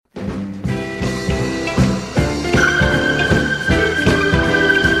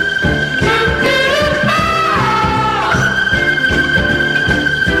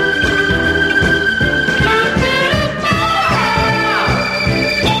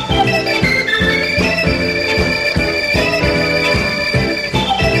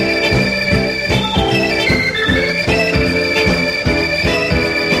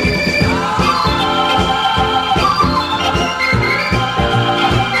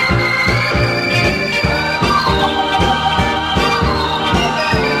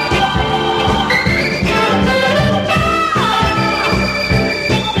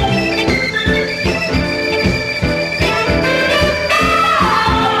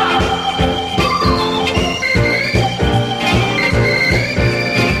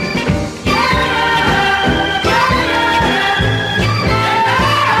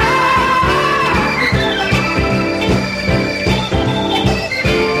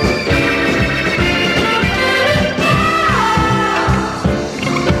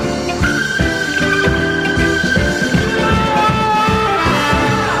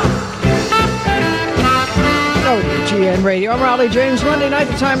WGN Radio. I'm Raleigh James. Monday night,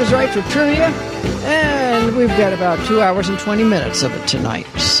 the time is right for trivia, and we've got about 2 hours and 20 minutes of it tonight.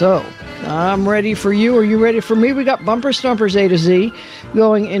 So, I'm ready for you. Are you ready for me? We got bumper stumpers A to Z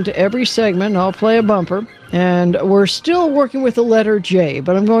going into every segment. I'll play a bumper, and we're still working with the letter J,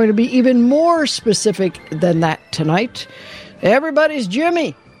 but I'm going to be even more specific than that tonight. Everybody's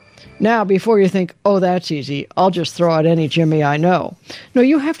Jimmy. Now, before you think, oh, that's easy, I'll just throw out any Jimmy I know. No,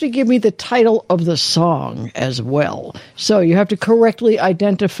 you have to give me the title of the song as well. So you have to correctly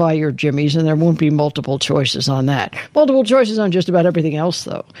identify your Jimmys, and there won't be multiple choices on that. Multiple choices on just about everything else,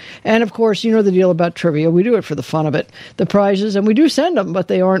 though. And, of course, you know the deal about trivia. We do it for the fun of it. The prizes, and we do send them, but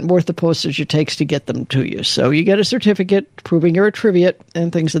they aren't worth the postage it takes to get them to you. So you get a certificate proving you're a triviate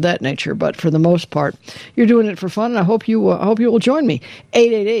and things of that nature. But for the most part, you're doing it for fun, and I hope you will join me.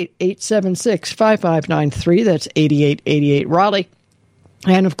 888-876-5593. That's 8888 Raleigh.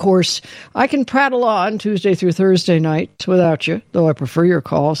 And, of course, I can prattle on Tuesday through Thursday nights without you, though I prefer your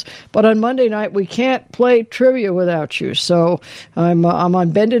calls. But on Monday night, we can't play trivia without you. So I'm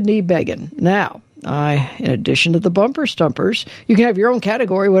on bended knee begging. Now, in addition to the bumper stumpers, you can have your own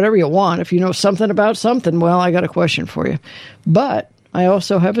category, whatever you want. If you know something about something, well, I got a question for you. But I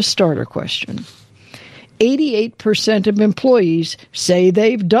also have a starter question. 88% of employees say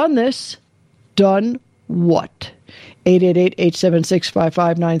they've done this. Done what?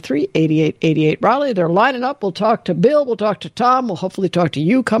 888-876-5593, 8888 Raleigh. They're lining up. We'll talk to Bill. We'll talk to Tom. We'll hopefully talk to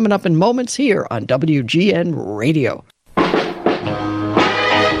you coming up in moments here on WGN Radio.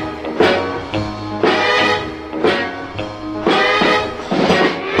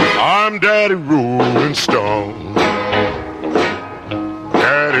 I'm Daddy Rolling Stone.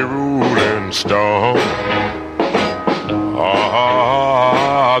 Daddy Rolling Stone.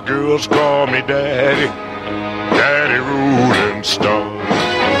 Girls call me Daddy. Daddy Rolling Stone.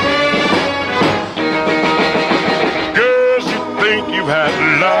 Girls, you think you've had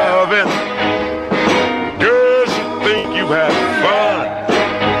loving. Girls, you think you've had fun.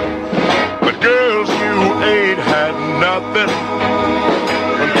 But girls, you ain't had nothing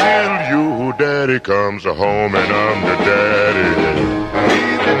until your daddy comes home and I'm the daddy.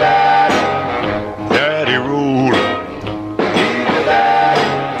 He's the daddy. Daddy Rolling.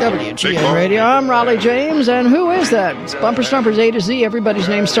 WGN Radio. I'm Raleigh James, and who is that? It's Bumper Stumpers A to Z. Everybody's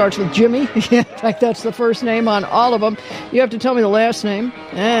name starts with Jimmy. In fact, that's the first name on all of them. You have to tell me the last name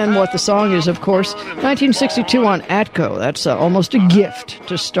and what the song is, of course. 1962 on Atco. That's almost a gift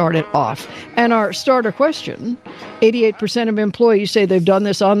to start it off. And our starter question, 88% of employees say they've done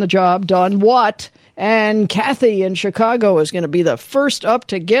this on the job. Done what? And Kathy in Chicago is going to be the first up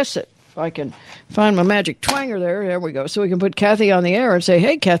to guess it. If I can find my magic twanger there we go. So we can put Kathy on the air and say,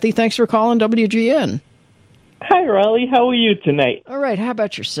 hey, Kathy, thanks for calling WGN. Hi, Raleigh. How are you tonight? All right. How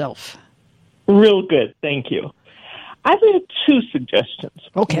about yourself? Real good. Thank you. I've got two suggestions.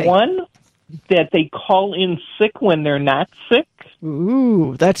 Okay. One, that they call in sick when they're not sick.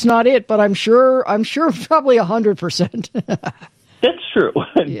 Ooh, that's not it, but I'm sure probably 100%. That's true.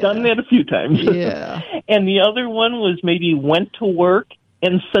 I've done that a few times. Yeah. And the other one was maybe went to work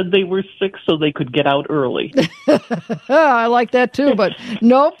and said they were sick so they could get out early. I like that too, but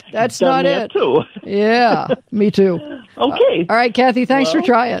nope, that's not it. Too. Yeah, me too. Okay. All right, Kathy, thanks for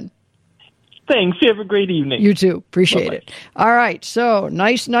trying. Thanks. You have a great evening. You too. Appreciate it. All right, so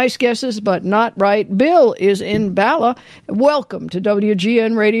nice guesses, but not right. Bill is in Bala. Welcome to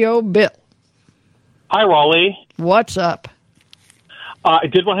WGN Radio, Bill. Hi, Raleigh. What's up? I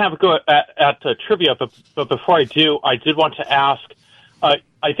did want to have a go at trivia, but before I do, I did want to ask,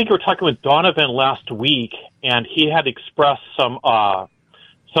 I think you were talking with Donovan last week, and he had expressed some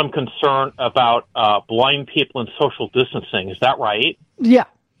concern about blind people and social distancing. Is that right? Yeah.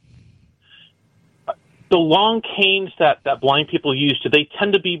 The long canes that blind people use, do they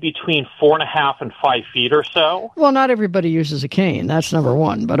tend to be between 4.5 and 5 feet or so? Well, not everybody uses a cane. That's number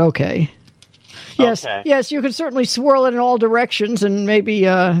one, but okay. Yes, okay. Yes, you can certainly swirl it in all directions and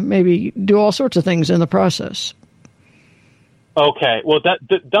maybe do all sorts of things in the process. Okay, well, that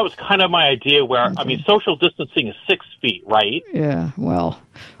was kind of my idea where, I mean, social distancing is 6 feet, right? Yeah, well,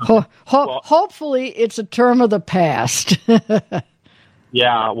 hopefully it's a term of the past.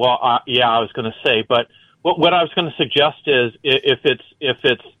 Yeah, well, I was going to say, but what I was going to suggest is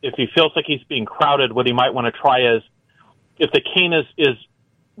if he feels like he's being crowded, what he might want to try is if the cane is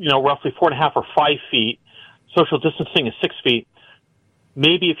roughly 4.5 or 5 feet, social distancing is 6 feet.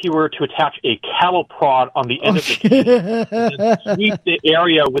 Maybe if you were to attach a cattle prod on the end of the cane and sweep the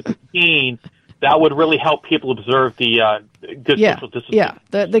area with the cane, that would really help people observe the good social distancing. Yeah,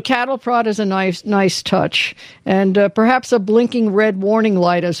 the cattle prod is a nice touch, and perhaps a blinking red warning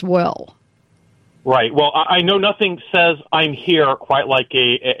light as well. Right. Well, I know nothing says I'm here quite like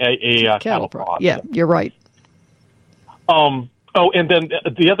a cattle prod. Yeah, you're right. Oh, and then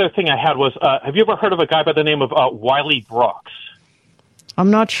the other thing I had was, have you ever heard of a guy by the name of Wiley Brooks? I'm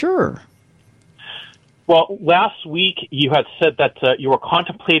not sure. Well, last week you had said that you were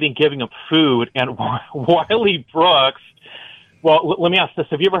contemplating giving up food, and Wiley Brooks. Well, let me ask this: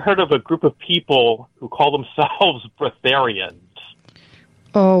 have you ever heard of a group of people who call themselves breatharians?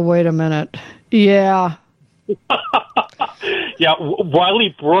 Oh, wait a minute. Yeah. Yeah,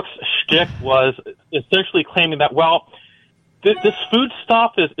 Wiley Brooks' shtick was essentially claiming that, well, this food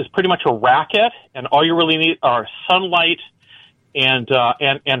stuff is pretty much a racket, and all you really need are sunlight and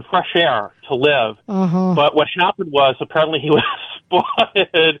fresh air to live. Uh-huh. But what happened was apparently he was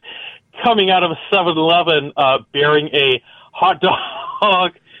spotted coming out of a 7-Eleven bearing a hot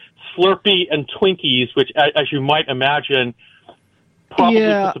dog, Slurpee, and Twinkies, which, as you might imagine, probably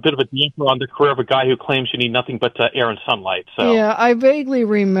puts a bit of a damper on the career of a guy who claims you need nothing but air and sunlight. So yeah, I vaguely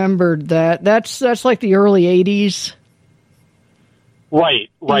remembered that. That's like the early 80s. Right,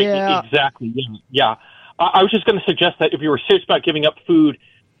 Yeah. Exactly. Yeah. I was just going to suggest that if you were serious about giving up food,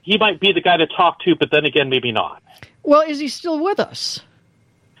 he might be the guy to talk to, but then again, maybe not. Well, is he still with us?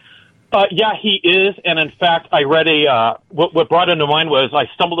 Yeah, he is, and in fact, I read what brought into mind was I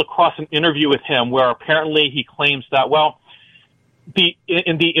stumbled across an interview with him where apparently he claims that, well,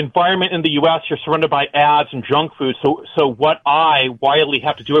 in the environment in the U.S., you're surrounded by ads and junk food. So what I widely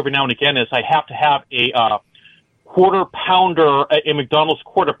have to do every now and again is I have to have a McDonald's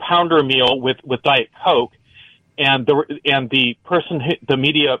quarter pounder meal with Diet Coke. And the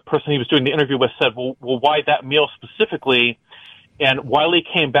media person he was doing the interview with said, well, why that meal specifically? And Wiley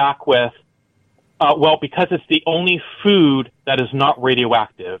came back with, well, because it's the only food that is not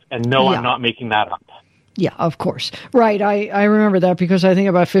radioactive. And no, I'm not making that up. Yeah, of course. Right. I remember that because I think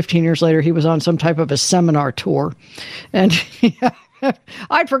about 15 years later, he was on some type of a seminar tour. And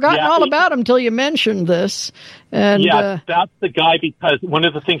I'd forgotten all about him until you mentioned this. And that's the guy, because one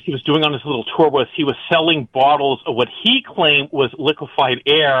of the things he was doing on his little tour was he was selling bottles of what he claimed was liquefied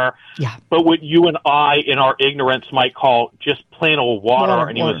air, but what you and I, in our ignorance, might call just plain old water.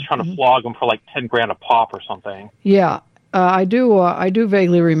 And he was trying to flog them for like $10,000 a pop or something. Yeah. I do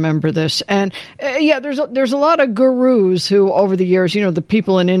vaguely remember this, and there's a lot of gurus who, over the years, the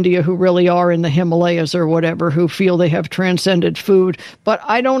people in India who really are in the Himalayas or whatever, who feel they have transcended food. But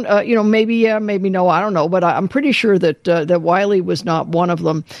I don't, maybe maybe no, I don't know. But I'm pretty sure that Wiley was not one of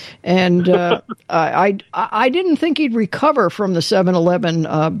them, and I didn't think he'd recover from the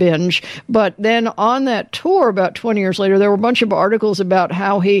 7-Eleven binge. But then on that tour, about 20 years later, there were a bunch of articles about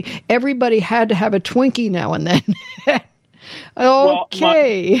how everybody had to have a Twinkie now and then.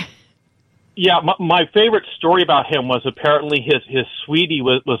 Okay. My favorite story about him was apparently his sweetie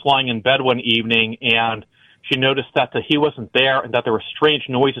was lying in bed one evening, and she noticed that he wasn't there and that there were strange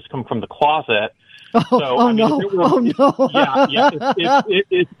noises coming from the closet. No!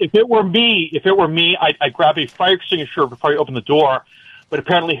 If it were me, I'd grab a fire extinguisher before I open the door. But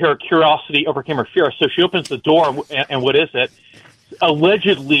apparently, her curiosity overcame her fear, so she opens the door, and what is it?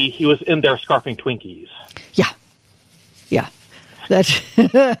 Allegedly, he was in there scarfing Twinkies. Yeah, that's.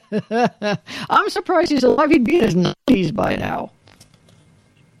 I'm surprised he's alive. He'd be in his 90s by now.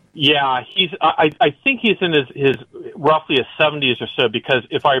 Yeah, I think he's in his roughly his 70s or so, because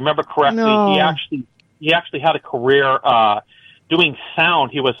if I remember correctly, he actually had a career doing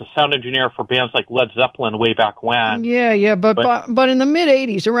sound. He was a sound engineer for bands like Led Zeppelin way back when. Yeah, but in the mid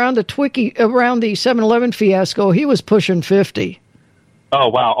 80s, around the 7-Eleven fiasco, he was pushing 50. Oh,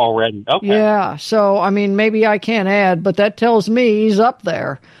 wow, already. Okay. Yeah, so, I mean, maybe I can't add, but that tells me he's up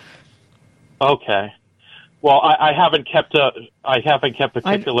there. Okay. Well, I haven't kept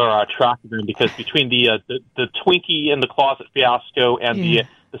particular track of him, because between the Twinkie in the closet fiasco and the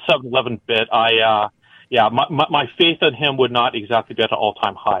 7-Eleven bit, my faith in him would not exactly be at an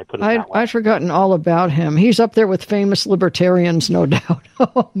all-time high, put it that way. I'd forgotten all about him. He's up there with famous libertarians, no doubt.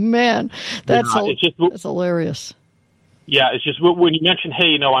 Oh, man, that's hilarious. Yeah, it's just when you mentioned,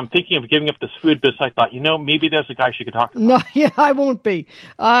 hey, I'm thinking of giving up this food business, I thought, maybe there's a guy she could talk to. No, I won't be.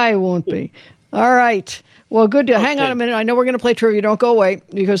 All right. Well, good to hang on a minute. I know we're going to play trivia. Don't go away,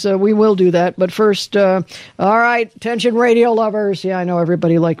 because we will do that. But first, all right, attention radio lovers. Yeah, I know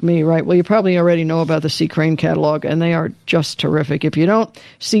everybody like me, right? Well, you probably already know about the C. Crane catalog, and they are just terrific. If you don't,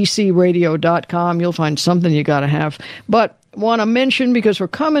 ccradio.com, you'll find something you got to have. But want to mention, because we're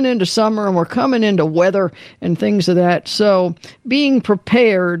coming into summer and we're coming into weather and things of that. So being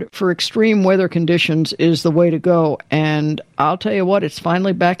prepared for extreme weather conditions is the way to go. And I'll tell you what, it's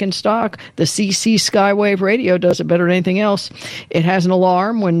finally back in stock. The CC Skywave radio does it better than anything else. It has an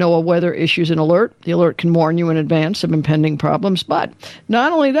alarm when NOAA weather issues an alert. The alert can warn you in advance of impending problems. But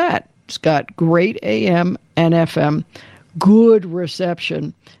not only that, it's got great AM and FM, good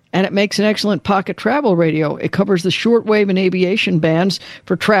reception, and it makes an excellent pocket travel radio. It covers the shortwave and aviation bands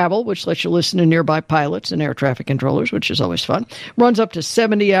for travel, which lets you listen to nearby pilots and air traffic controllers, which is always fun. Runs up to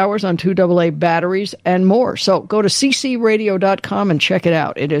 70 hours on 2 AA batteries and more. So go to ccradio.com and check it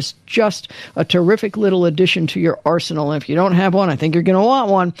out. It is just a terrific little addition to your arsenal. If you don't have one, I think you're going to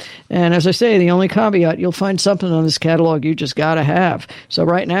want one. And as I say, the only caveat, you'll find something on this catalog you just got to have. So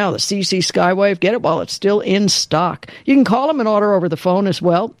right now, the CC Skywave, get it while it's still in stock. You can call them and order over the phone as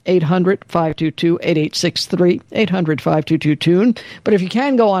well. 800-522-8863, 800-522-TUNE. But if you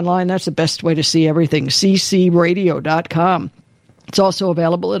can go online, that's the best way to see everything, ccradio.com. It's also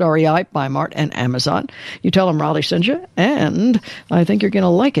available at REI, Bi-Mart, and Amazon. You tell them Raleigh sent you, and I think you're going to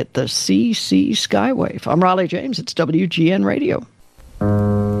like it, the CC Skywave. I'm Raleigh James. It's WGN Radio.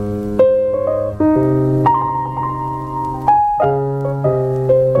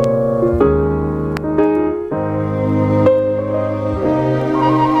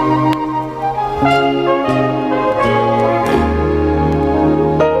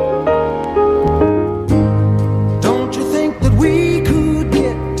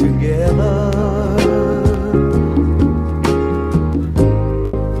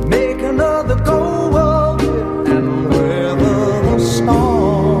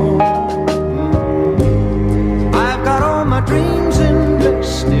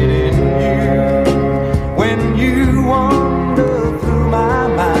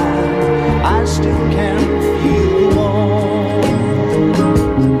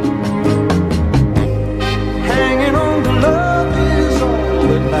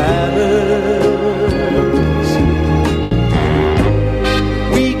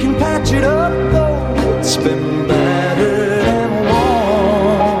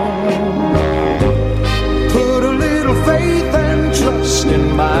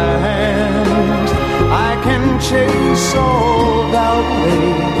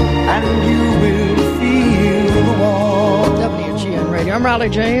 I'm Raleigh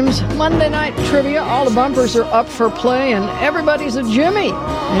James. Monday night trivia. All the bumpers are up for play, and everybody's a Jimmy.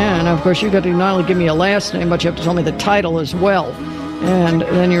 Yeah, and of course, you've got to not only give me a last name, but you have to tell me the title as well. And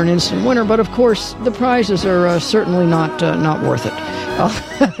then you're an instant winner. But of course, the prizes are certainly not worth it.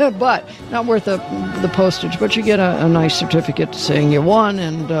 But not worth the postage. But you get a nice certificate saying you won,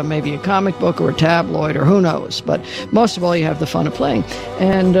 and maybe a comic book or a tabloid or who knows. But most of all, you have the fun of playing.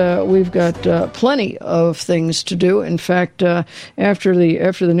 And we've got plenty of things to do. In fact, after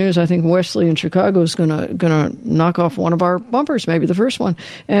the news, I think Wesley in Chicago is gonna knock off one of our bumpers, maybe the first one.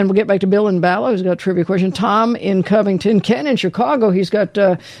 And we'll get back to Bill in Bala, who's got a trivia question. Tom in Covington, Ken in Chicago. He's got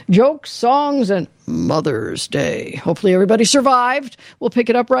jokes, songs, and Mother's Day. Hopefully everybody survived. We'll pick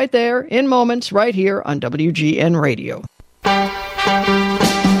it up right there in moments, right here on WGN Radio.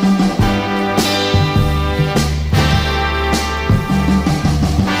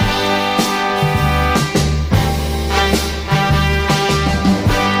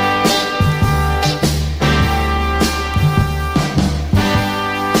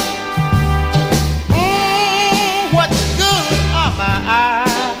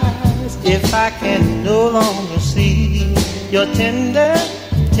 If I can no longer see your tender,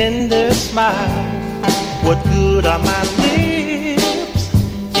 tender smile, what good are my lips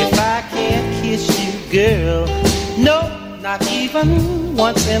if I can't kiss you, girl? No, not even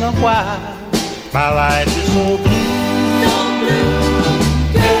once in a while. My life is so blue,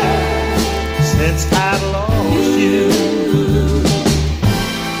 girl, since I've lost you.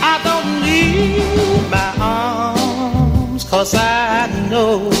 I don't need my arms, 'cause I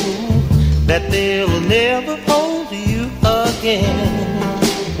know that they'll never hold you again.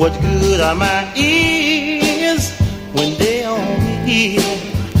 What good are my ears when they only hear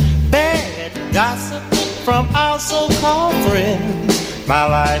bad gossip from our so-called friends? My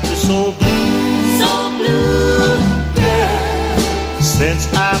life is so blue, girl,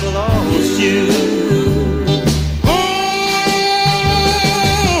 since I've lost you.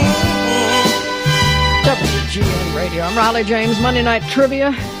 WGN Radio. I'm Raleigh James, Monday Night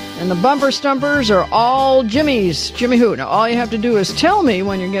Trivia. And the bumper stumpers are all Jimmy's. Jimmy who? Now, all you have to do is tell me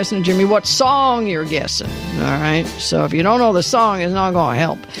when you're guessing, Jimmy, what song you're guessing. All right? So if you don't know the song, it's not going to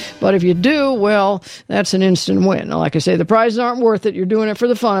help. But if you do, well, that's an instant win. Now, like I say, the prizes aren't worth it. You're doing it for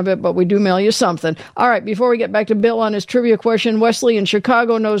the fun of it, but we do mail you something. All right, before we get back to Bill on his trivia question, Wesley in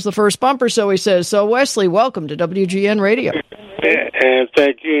Chicago knows the first bumper, so he says. So, Wesley, welcome to WGN Radio. And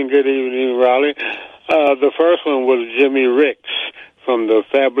thank you, and good evening, Raleigh. The first one was Jimmy Ricks from the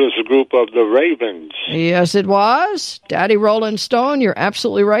fabulous group of the Ravens. Yes, it was. Daddy Rolling Stone, you're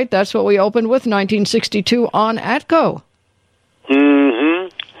absolutely right. That's what we opened with, 1962 on ATCO. Mm-hmm.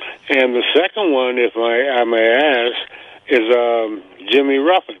 And the second one, if I may ask, is Jimmy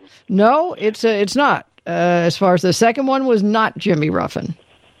Ruffin. No, it's not. As far as the second one was not Jimmy Ruffin.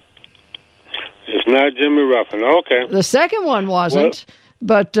 It's not Jimmy Ruffin. Okay. The second one wasn't.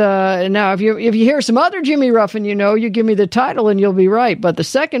 But now, if you hear some other Jimmy Ruffin, you give me the title and you'll be right. But the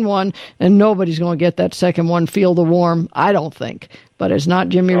second one, and nobody's going to get that second one, Feel the Warm, I don't think. But it's not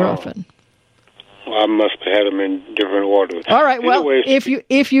Jimmy Ruffin. Well, I must have had them in different orders. All right. Well, anyways,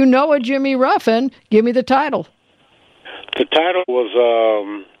 if you know a Jimmy Ruffin, give me the title. The title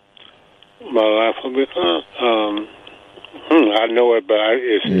was My Life Will Be I know it, but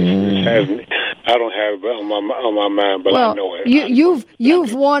it hasn't. I don't have it on my mind, but I know it.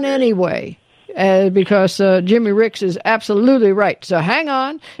 You've won anyway, because Jimmy Ricks is absolutely right. So hang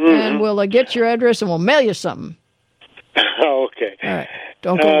on, and we'll get your address, and we'll mail you something. Okay. All right.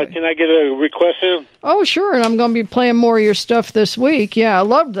 Don't go away. Can I get a request in? Oh, sure, and I'm going to be playing more of your stuff this week. Yeah, I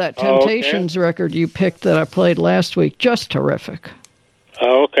loved that Temptations record you picked that I played last week. Just terrific.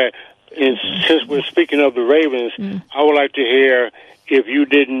 Okay. And since we're speaking of the Ravens, I would like to hear If You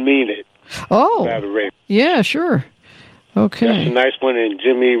Didn't Mean It. Oh, by the Ravens. Yeah, sure. Okay. That's a nice one, and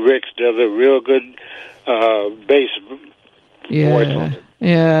Jimmy Ricks does a real good bass voice on it.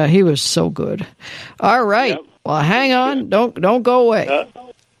 Yeah, he was so good. All right. Yep. Well, hang on. Don't go away.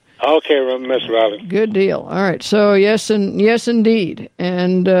 Okay, Mr. Riley. Good deal. All right. So yes, indeed.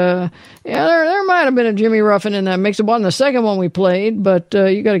 And there might have been a Jimmy Ruffin in that mix. It wasn't the second one we played, but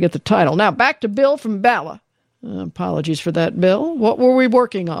you got to get the title. Now back to Bill from Bala. Apologies for that, Bill. What were we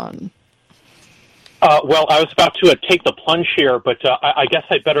working on? Well, I was about to take the plunge here, but I guess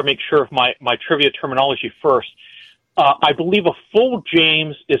I'd better make sure of my trivia terminology first. I believe a full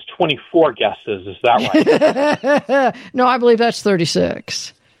James is 24 guesses. Is that right? No, I believe that's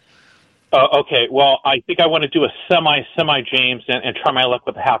 36. Okay, well, I think I want to do a semi James and try my luck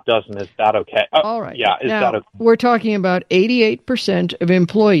with a half dozen. Is that okay? All right. Yeah, now, that okay? We're talking about 88% of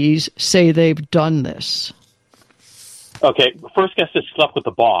employees say they've done this. Okay, first guess is slept with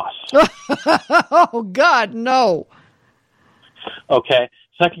the boss. Oh, God, no. Okay,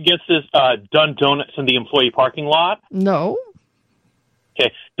 second guess is done donuts in the employee parking lot. No.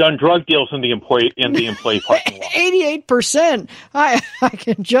 Okay, done drug deals in the employee parking lot. 88%. I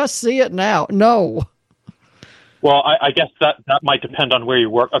can just see it now. No. Well, I guess that might depend on where you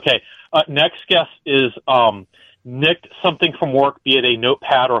work. Okay, next guess is nicked something from work, be it a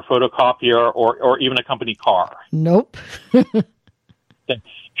notepad or a photocopier or even a company car. Nope. Okay.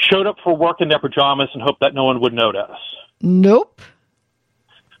 Showed up for work in their pajamas and hoped that no one would notice. Nope.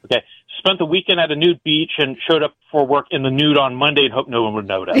 Okay. Spent the weekend at a nude beach and showed up for work in the nude on Monday and hoped no one would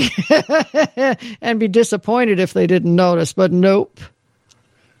notice. And be disappointed if they didn't notice, but nope.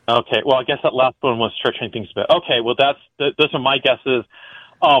 Okay, well, I guess that last one was stretching things a bit. Okay, well, those are my guesses.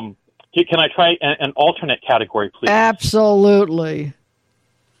 Can I try an alternate category, please? Absolutely.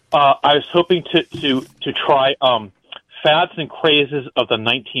 I was hoping to try fads and crazes of the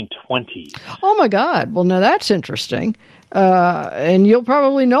 1920s. Oh, my God. Well, now that's interesting. And you'll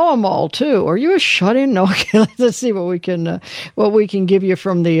probably know them all too. Are you a shut-in? No. Okay, let's see what we can give you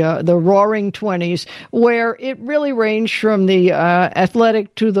from the Roaring '20s, where it really ranged from the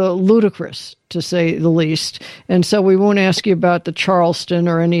athletic to the ludicrous, to say the least. And so we won't ask you about the Charleston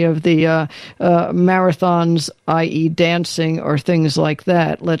or any of the marathons, i.e., dancing or things like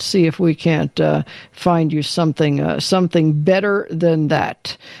that. Let's see if we can't find you something better than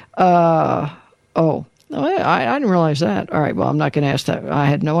that. Oh, I didn't realize that. All right, well, I'm not going to ask that. I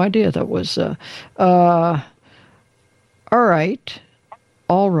had no idea that was... all right.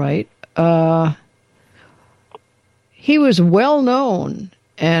 He was well known,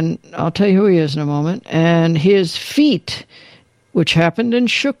 and I'll tell you who he is in a moment, and his feat, which happened in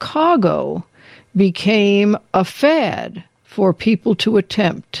Chicago, became a fad for people to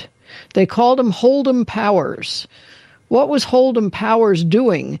attempt. They called him Hold'em Powers. What was Hold'em Powers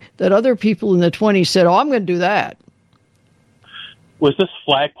doing that other people in the 20s said, oh, I'm going to do that? Was this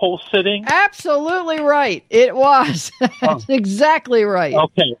flagpole sitting? Absolutely right. It was. That's exactly right.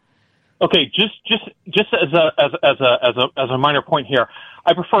 Okay. Okay, just as a minor point here,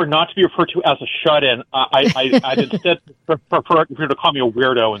 I prefer not to be referred to as a shut-in. I'd instead prefer you to call me a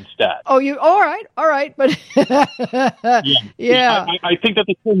weirdo instead. Oh, you all right, but yeah. I think that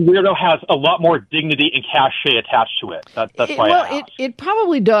the term weirdo has a lot more dignity and cachet attached to it. That's why. Well, it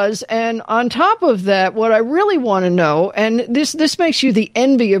probably does. And on top of that, what I really want to know, and this makes you the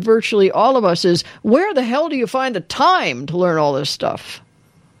envy of virtually all of us, is where the hell do you find the time to learn all this stuff?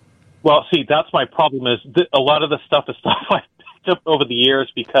 Well, see, that's my problem. Is a lot of the stuff is stuff I picked up over the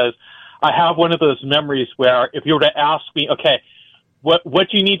years because I have one of those memories where if you were to ask me, okay, what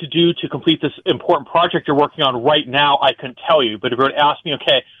do you need to do to complete this important project you're working on right now, I couldn't tell you. But if you were to ask me,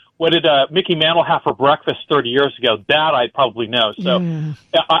 okay, what did Mickey Mantle have for breakfast 30 years ago, that I'd probably know. So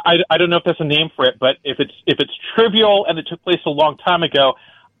I don't know if there's a name for it, but if it's trivial and it took place a long time ago,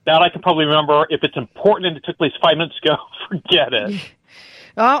 that I can probably remember. If it's important and it took place 5 minutes ago, forget it.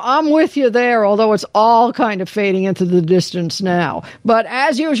 I'm with you there, although it's all kind of fading into the distance now. But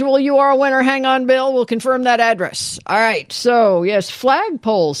as usual, you are a winner. Hang on, Bill. We'll confirm that address. All right. So, yes,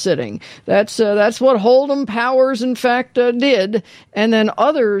 flagpole sitting. That's what Hold'em Powers, in fact, did. And then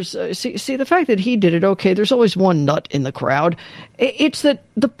others, see, the fact that he did it, okay, there's always one nut in the crowd. It's that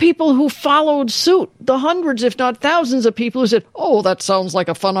the people who followed suit, the hundreds, if not thousands of people who said, oh, that sounds like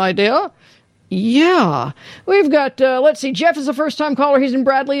a fun idea. Yeah. We've got, let's see, Jeff is a first-time caller. He's in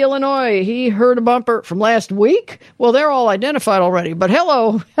Bradley, Illinois. He heard a bumper from last week. Well, they're all identified already, but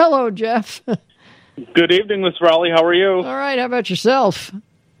hello, Jeff. Good evening, Miss Raleigh. How are you? All right, how about yourself?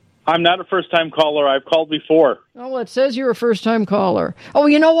 I'm not a first-time caller. I've called before. Oh, well, it says you're a first-time caller. Oh,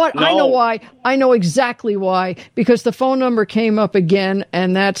 you know what? No. I know why. I know exactly why. Because the phone number came up again,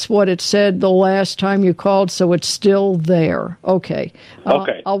 and that's what it said the last time you called, so it's still there. Okay.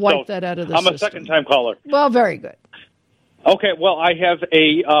 Okay. I'll wipe that out of the system. I'm a second-time caller. Well, very good. Okay, well, I have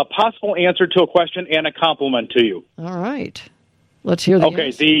a possible answer to a question and a compliment to you. All right. Let's hear the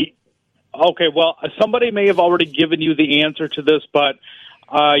answer. Okay, well, somebody may have already given you the answer to this, but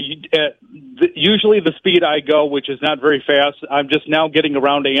usually the speed I go, which is not very fast, I'm just now getting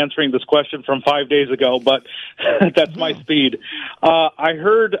around to answering this question from 5 days ago, but that's my speed. I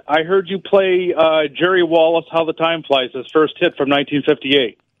heard you play Jerry Wallace, How the Time Flies, his first hit from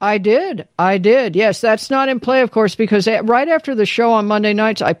 1958. I did. Yes, that's not in play, of course, because right after the show on Monday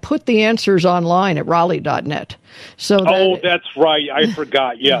nights, I put the answers online at Raleigh.net. So that's right. I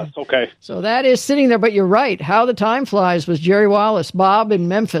forgot. Yes. Okay. So that is sitting there, but you're right. How the Time Flies was Jerry Wallace. Bob in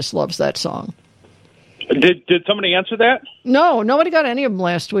Memphis loves that song. Did somebody answer that? No, nobody got any of them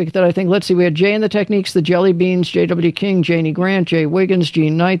last week that I think. Let's see, we had Jay and the Techniques, the Jelly Beans, J.W. King, Janie Grant, Jay Wiggins,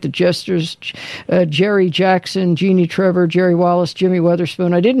 Gene Knight, the Jesters, Jerry Jackson, Jeannie Trevor, Jerry Wallace, Jimmy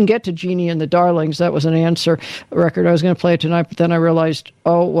Weatherspoon. I didn't get to Jeannie and the Darlings. That was an answer record. I was going to play it tonight, but then I realized,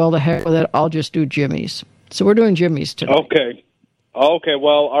 oh, well, the heck with it. I'll just do Jimmy's. So we're doing Jimmy's tonight. Okay,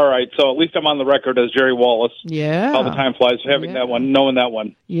 well, all right. So at least I'm on the record as Jerry Wallace. Yeah. How the Time Flies, having that one, knowing that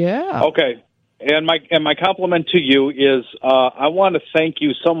one. Yeah. Okay. And my compliment to you is I want to thank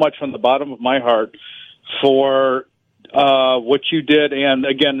you so much from the bottom of my heart for what you did. And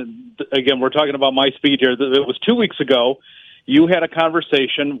again, we're talking about my speed here. It was 2 weeks ago. You had a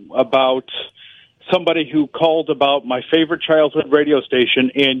conversation about somebody who called about my favorite childhood radio station,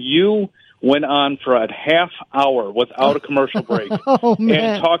 and you went on for a half hour without a commercial break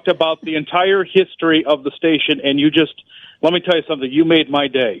and talked about the entire history of the station. And you just, let me tell you something, you made my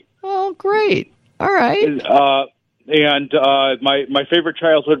day. Oh, great. All right. And my favorite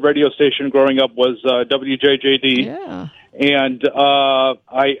childhood radio station growing up was WJJD. Yeah. And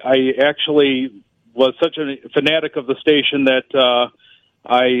I actually was such a fanatic of the station that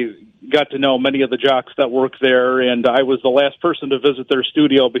I got to know many of the jocks that work there, and I was the last person to visit their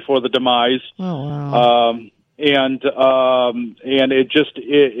studio before the demise. Oh, wow. And it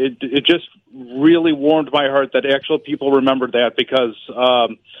just really warmed my heart that actual people remembered that, because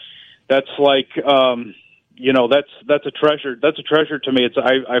that's like that's a treasure. That's a treasure to me.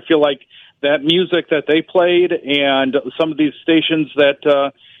 I feel like that music that they played and some of these stations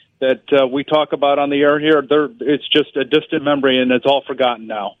that we talk about on the air here, it's just a distant memory, and it's all forgotten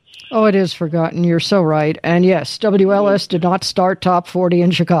now. Oh, it is forgotten. You're so right. And yes, WLS did not start top 40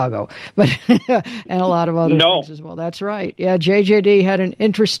 in Chicago, but and a lot of other things as well. That's right. Yeah, JJD had an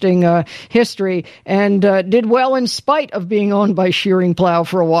interesting history and did well in spite of being owned by Shearing Plow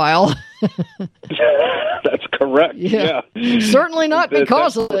for a while. That's correct. Yeah. Certainly not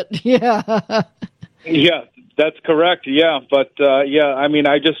because of it. Yeah. Yeah, that's correct. Yeah, but I mean,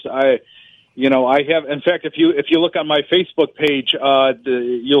 I have. In fact, if you look on my Facebook page,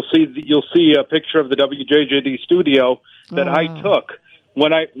 you'll see a picture of the WJJD studio that I took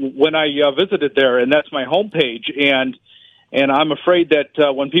when I visited there, and that's my homepage, and I'm afraid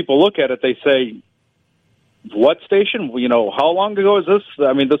that when people look at it, they say, "What station? You know, how long ago is this?"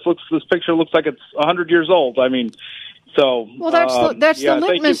 I mean, this picture looks like it's 100 years old. I mean, so well, that's the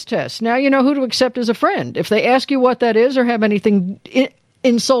litmus test. Now you know who to accept as a friend. If they ask you what that is or have anything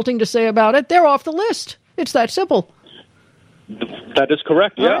insulting to say about it, they're off the list. It's that simple. That is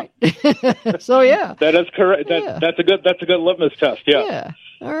correct. Yeah. Right. So yeah, that is correct. That's a good litmus test. Yeah. Yeah.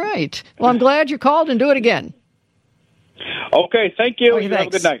 All right. Well, I'm glad you called, and do it again. Okay. Thank you. Okay, you have a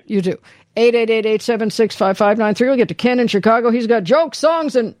good night. You too. 888-876-5593. We'll get to Ken in Chicago. He's got jokes,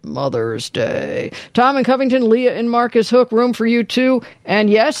 songs, and Mother's Day. Tom in Covington, Leah in Marcus Hook, room for you too. And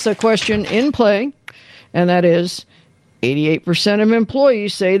yes, a question in play, and that is 88% of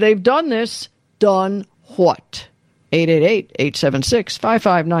employees say they've done this. Done what?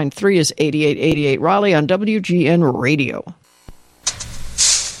 888-876-5593 is 8888 Raleigh on WGN Radio.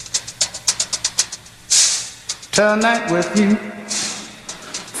 Tonight with you,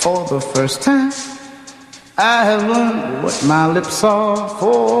 for the first time, I have learned what my lips are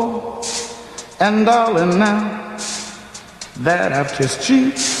for. And darling, now that I've kissed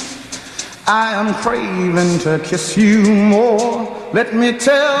you, I am craving to kiss you more. Let me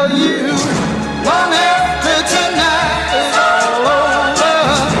tell you, long after tonight is all over,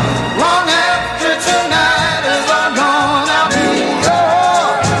 long after tonight is all gone, I'll be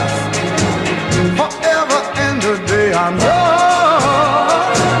yours forever and a day. I know,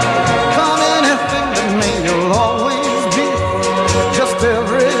 come anything that may, you'll always be just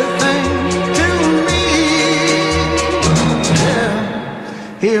everything to me.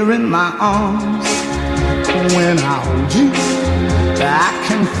 Yeah, here in my arms, when I hold you, I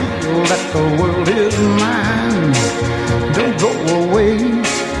can feel that the world is mine. Don't go away,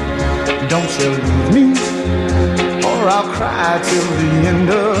 don't you leave me, or I'll cry till the end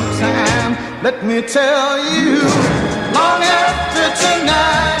of time. Let me tell you, long after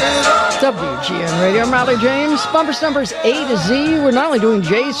tonight is all. WGN Radio. I'm Raleigh James. Bumper Stumpers A to Z. We're not only doing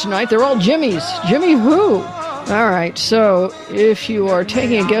J's tonight, they're all Jimmys. Jimmy who? All right, so if you are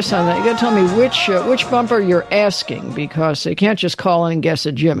taking a guess on that, you got to tell me which bumper you're asking, because you can't just call in and guess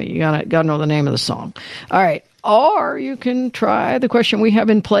a Jimmy. You got to know the name of the song. All right, or you can try the question we have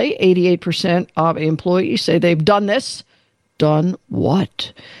in play. 88% of employees say they've done this. Done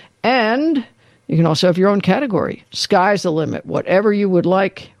what? And you can also have your own category. Sky's the limit. Whatever you would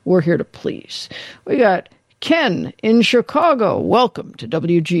like, we're here to please. We got Ken in Chicago. Welcome to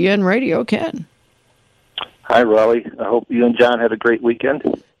WGN Radio, Ken. Hi, Raleigh. I hope you and John had a great weekend.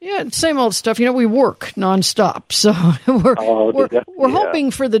 Yeah, same old stuff. You know, we work nonstop, so we're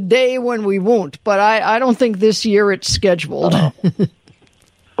hoping for the day when we won't. But I don't think this year it's scheduled.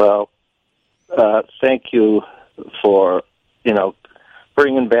 Well, thank you for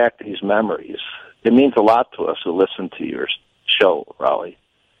bringing back these memories. It means a lot to us to listen to your show, Raleigh.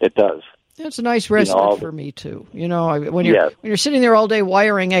 It does. It's a nice respite for me, too. You know, when you're sitting there all day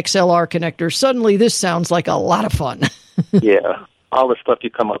wiring XLR connectors, suddenly this sounds like a lot of fun. Yeah. All the stuff you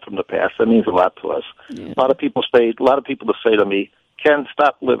come up from the past, that means a lot to us. Yeah. A lot of people say to me, Ken,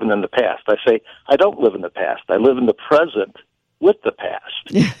 stop living in the past. I say, I don't live in the past. I live in the present with the past.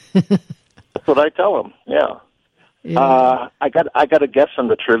 That's what I tell them, yeah. I got a guess on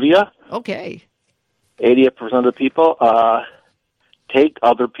the trivia. Okay. 88% of the people take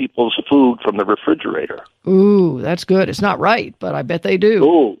other people's food from the refrigerator. Ooh, that's good. It's not right, but I bet they do.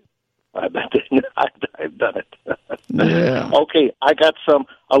 Ooh, I bet I've done it. Yeah. Okay, I got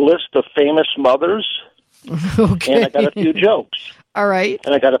a list of famous mothers. Okay. And I got a few jokes. All right.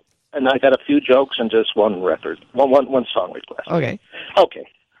 And I got a few jokes and just one record, one song request. Okay. Okay.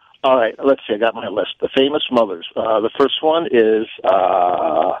 All right. Let's see. I got my list. The famous mothers. The first one is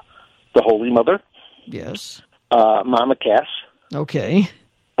the Holy Mother. Yes. Mama Cass. Okay.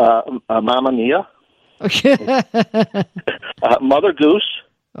 Mama Mia. Okay. Mother Goose.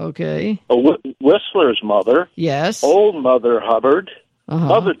 Okay. Whistler's mother. Yes. Old Mother Hubbard. Uh-huh.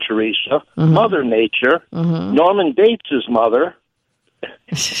 Mother Teresa. Uh-huh. Mother Nature. Uh-huh. Norman Bates' mother.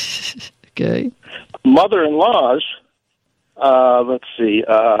 Okay. Mother-in-laws. Let's see.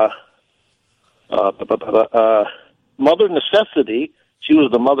 Mother Necessity. She was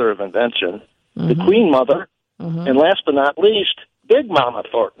the mother of invention. Uh-huh. The Queen Mother. Uh-huh. And last but not least, Big Mama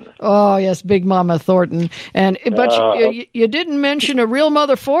Thornton. Oh, yes, Big Mama Thornton. But you didn't mention a real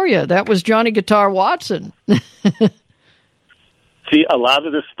mother for you. That was Johnny Guitar Watson. See, a lot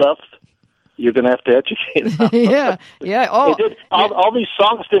of this stuff you're going to have to educate about. Yeah. Oh, all these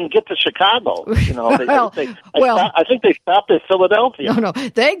songs didn't get to Chicago. You know, I think they stopped at Philadelphia. No,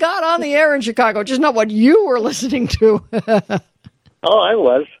 they got on the air in Chicago, just not what you were listening to. Oh, I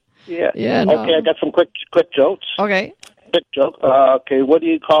was. Yeah. Yeah. Okay, I got some quick jokes. Okay. Quick joke. Okay, what do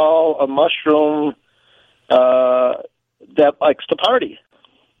you call a mushroom that likes to party?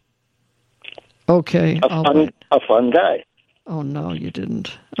 Okay. A fun guy. Oh, no, you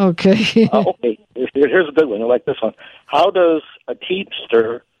didn't. Okay. Okay. Here's a good one. I like this one. How does a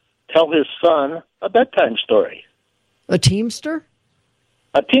teamster tell his son a bedtime story? A teamster?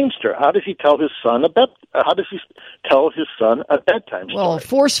 A teamster. How does he tell his son a bedtime story? Well,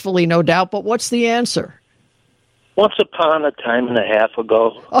 forcefully, no doubt, but what's the answer? Once upon a time and a half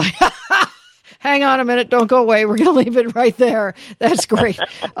ago. Hang on a minute. Don't go away. We're going to leave it right there. That's great.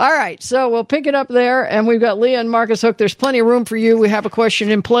 All right. So we'll pick it up there. And we've got Leah and Marcus Hook. There's plenty of room for you. We have a question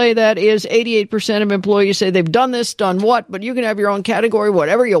in play. That is 88% of employees say they've done this, done what? But you can have your own category,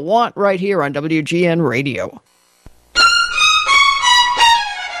 whatever you want, right here on WGN Radio.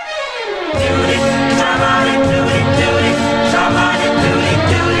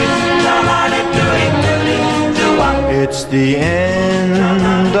 It's the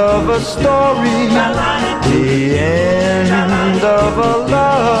end of a story, the end of a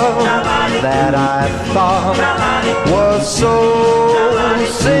love that I thought was so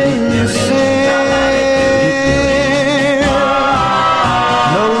sincere.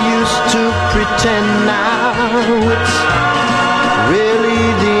 No use to pretend now, it's really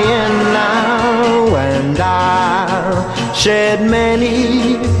the end now, and I'll shed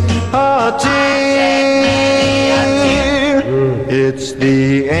many a tear. It's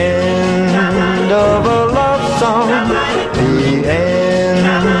the end of a love song, the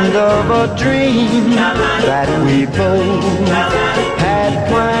end of a dream that we both had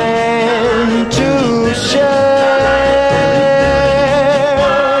planned to share.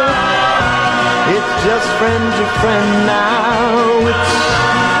 It's just friend to friend now, it's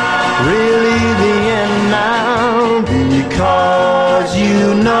really the end now, because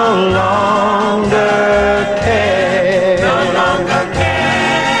you no longer care.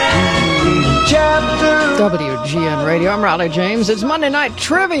 WGN Radio. I'm Raleigh James. It's Monday Night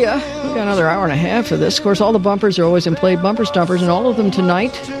Trivia. We've got another hour and a half of this. Of course, all the bumpers are always in play bumper stumpers, and all of them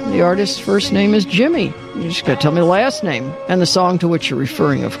tonight, the artist's first name is Jimmy. You just got to tell me the last name and the song to which you're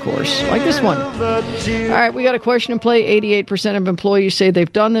referring, of course. Like this one. All right, we got a question in play. 88% of employees say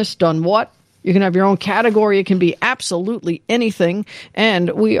they've done this. Done what? You can have your own category. It can be absolutely anything. And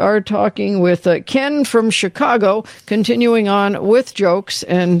we are talking with Ken from Chicago, continuing on with jokes,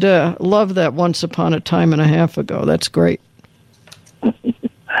 and love that once upon a time and a half ago. That's great.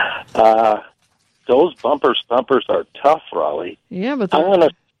 Those bumper stumpers are tough, Raleigh. Yeah, but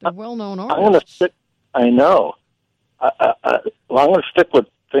they're well-known artists. I'm going to stick. I know. Well, I'm going to stick with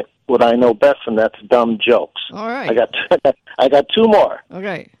what I know best, and that's dumb jokes. All right. I got two more.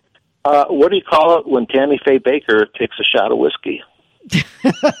 Okay. What do you call it when Tammy Faye Baker takes a shot of whiskey?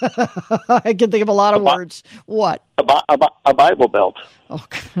 I can think of a lot of words. What? A Bible belt.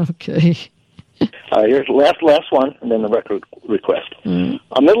 Okay. Here's the last one, and then the record request. Mm.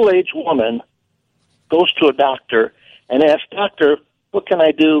 A middle-aged woman goes to a doctor and asks, "Doctor, what can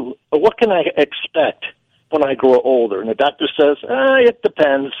I do? Or what can I expect when I grow older?" And the doctor says, "It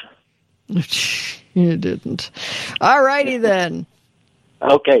depends." You didn't. All righty then.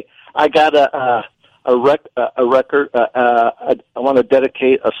 Okay. I got a record. I want to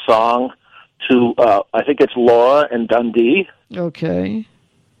dedicate a song to, I think it's Laura and Dundee. Okay.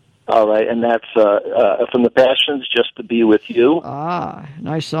 All right, and that's from the Passions, Just to Be With You. Ah,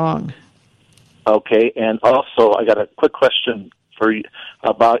 nice song. Okay, and also I got a quick question for you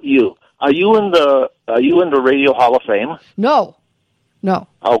about you. Are you in the Radio Hall of Fame? No.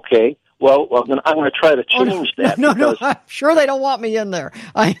 Okay. Well, then I'm going to try to change that. No, I'm sure they don't want me in there.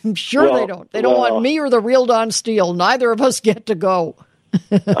 I'm sure they don't. They don't want me or the real Don Steele. Neither of us get to go.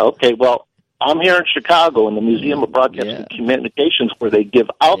 Okay, well, I'm here in Chicago in the Museum of Broadcasting Communications where they give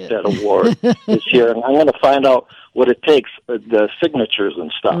out that award this year, and I'm going to find out what it takes, the signatures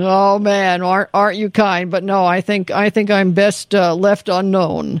and stuff. Oh man, aren't you kind? But no, I think I'm best left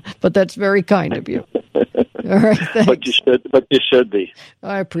unknown. But that's very kind of you. All right, thanks. But you should be.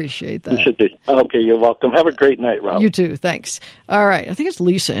 I appreciate that. You should be. Okay, you're welcome. Have a great night, Rob. You too. Thanks. All right, I think it's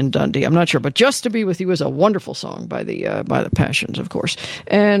Lisa and Dundee. I'm not sure, but "Just to Be With You" is a wonderful song by the Passions, of course.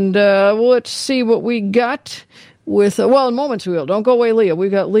 And let's see what we got with in Moments Wheel. Don't go away, Leah.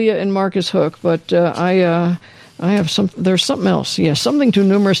 We've got Leah and Marcus Hook, but I have there's something else. Yeah, something too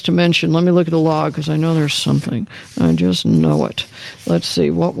numerous to mention. Let me look at the log because I know there's something. I just know it. Let's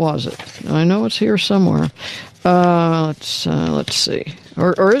see. What was it? I know it's here somewhere. Let's see.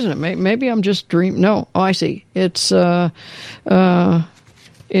 Or isn't it? Maybe I'm just dreaming. No. Oh, I see. It's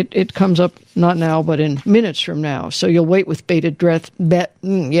It comes up not now, but in minutes from now. So you'll wait with bated breath,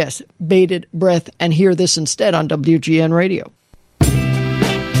 bated breath, and hear this instead on WGN Radio.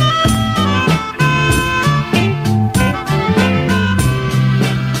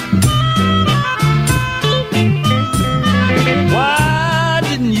 Why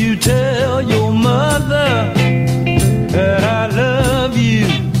didn't you tell your mother that I love you?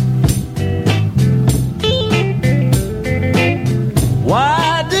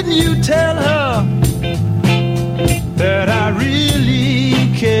 Why didn't you tell her that I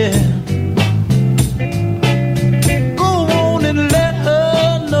really care? Go on and let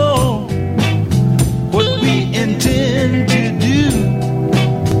her know what we intend to do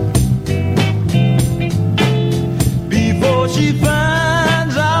before she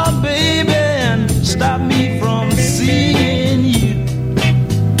finds out, baby, and stop me from seeing you.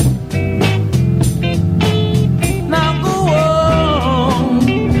 Now go on.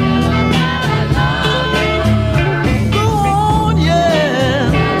 Go on,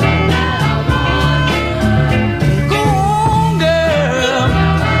 yeah. Go on, girl.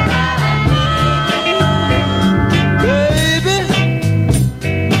 Baby,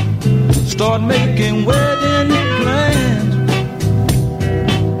 start making wedding plans,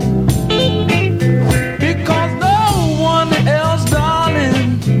 because no one else,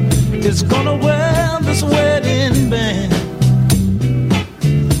 darling, is gonna wear this wedding band.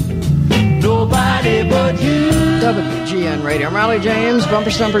 Nobody but you. WGN Radio. I'm Raleigh James,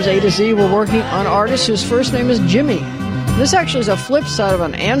 Bumper Stumpers A to Z. We're working on an artist whose first name is Jimmy. This actually is a flip side of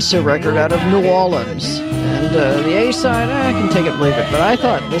an Answer record out of New Orleans. And the A side, I can take it, leave it. But I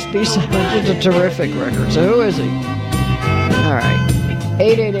thought this B side was a terrific record. So who is he? All right.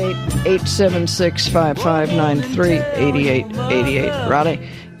 888-876-5593, 8888, Roddy.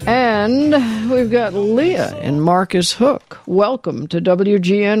 And we've got Leah in Marcus Hook. Welcome to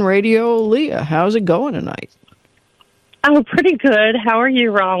WGN Radio, Leah. How's it going tonight? Oh, pretty good. How are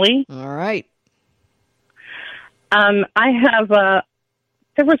you, Raleigh? All right. I have there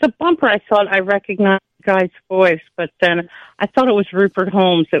was a bumper I thought I recognized the guy's voice, but then I thought it was Rupert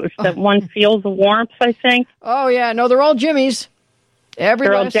Holmes. It was that one, Feel the Warmth, I think. Oh, yeah. No, they're all Jimmys. And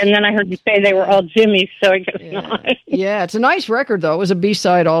then I heard you say they were all Jimmys, so I guess not. Yeah, it's a nice record, though. It was a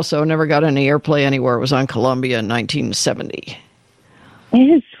B-side also. Never got any airplay anywhere. It was on Columbia in 1970.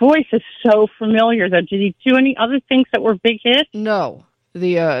 His voice is so familiar, though. Did he do any other things that were big hits? No.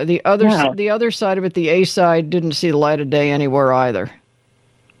 The other side of it, the A side, didn't see the light of day anywhere either.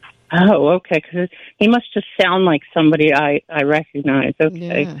 Oh, okay. Because he must just sound like somebody I recognize.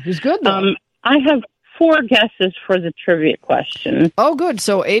 Okay, yeah, he's good though. I have 4 guesses for the trivia question. Oh, good.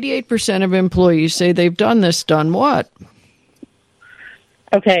 So 88% of employees say they've done this. Done what?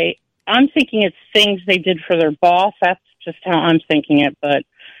 Okay, I'm thinking it's things they did for their boss. That's just how I'm thinking it, but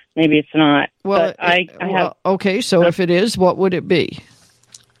maybe it's not. Well, but okay. So if it is, what would it be?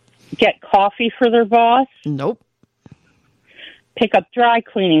 Get coffee for their boss? Nope. Pick up dry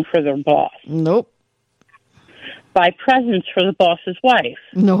cleaning for their boss? Nope. Buy presents for the boss's wife?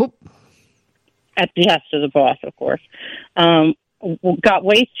 Nope. At the behest of the boss, of course. Got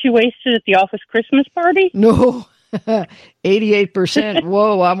too wasted at the office Christmas party? No. 88%.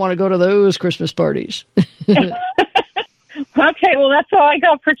 Whoa, I want to go to those Christmas parties. Okay, well, that's all I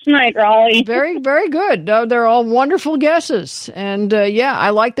got for tonight, Raleigh. Very, very good. They're all wonderful guesses. And, yeah,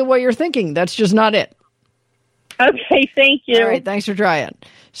 I like the way you're thinking. That's just not it. Okay, thank you. All right, thanks for trying.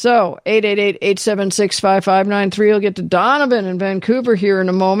 So, 888-876-5593. We'll get to Donovan in Vancouver here in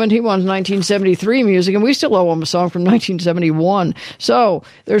a moment. He wants 1973 music, and we still owe him a song from 1971. So,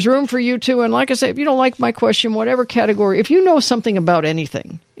 there's room for you, too. And like I say, if you don't like my question, whatever category, if you know something about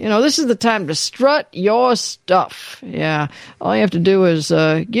anything, this is the time to strut your stuff. Yeah, all you have to do is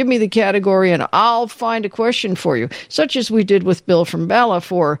give me the category, and I'll find a question for you, such as we did with Bill from Bala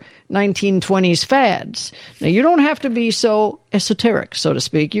for 1920s fads. Now, you don't have to be so esoteric, so to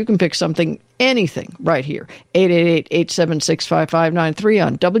speak. You can pick something, anything, right here. 888-876-5593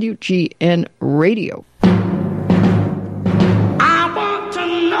 on WGN Radio. I want to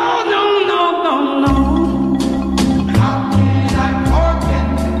know, no. How can I forget?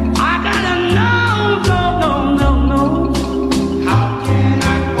 I gotta know, no. How can I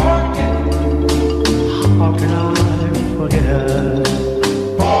forget? How can I forget her?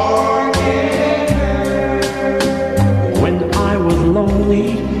 When I was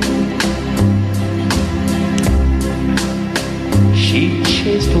lonely, she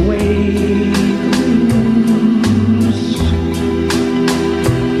chased away the blues.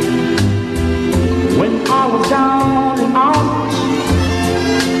 When I was down and out,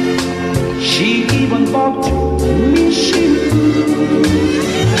 she even bought me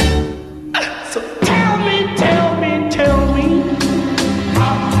shoes.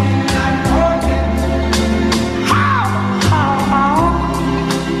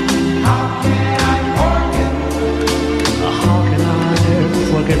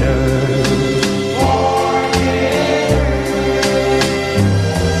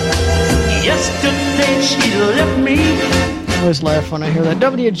 Yesterday she left me. I always laugh when I hear that.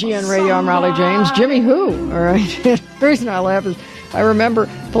 WGN Radio, I'm Raleigh James. Jimmy who? All right. The reason I laugh is I remember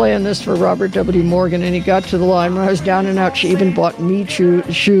playing this for Robert W. Morgan, and he got to the line when I was down and out. She even bought me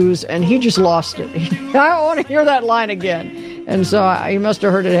shoes, and he just lost it. I don't want to hear that line again. And so he must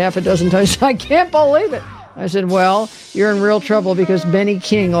have heard it half a dozen times. I can't believe it. I said, well, you're in real trouble because Benny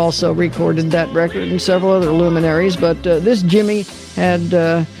King also recorded that record and several other luminaries. But this Jimmy had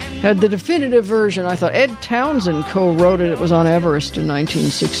the definitive version. I thought Ed Townsend co-wrote it. It was on Everest in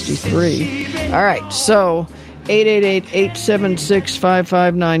 1963. All right, so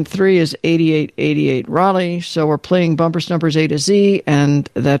 888-876-5593 is 8888 Raleigh. So we're playing Bumper Stumpers A to Z, and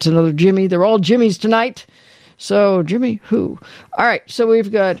that's another Jimmy. They're all Jimmys tonight. So Jimmy who? All right, so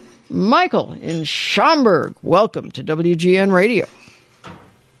we've got Michael in Schaumburg. Welcome to WGN Radio.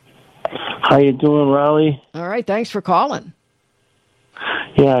 How you doing, Raleigh? All right, thanks for calling.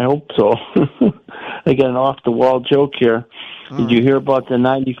 Yeah, I hope so. I got an off-the-wall joke here. Did you hear about the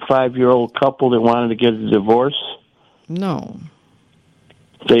 95-year-old couple that wanted to get a divorce? No.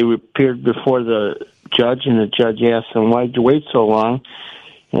 They appeared before the judge, and the judge asked them, why did you wait so long?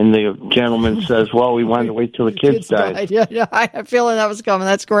 And the gentleman says, well, we wanted to wait till the kids died. Yeah, I had a feeling that was coming.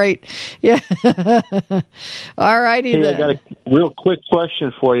 That's great. Yeah. All righty then. I got a real quick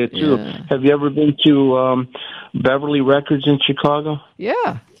question for you, too. Yeah. Have you ever been to Beverly Records in Chicago?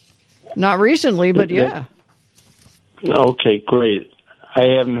 Yeah. Not recently, but yeah. Okay, great. I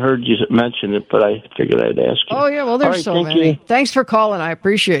haven't heard you mention it, but I figured I'd ask you. Oh, yeah, well, there's so many. You. Thanks for calling. I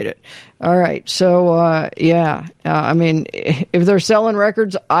appreciate it. All right, so, I mean, if they're selling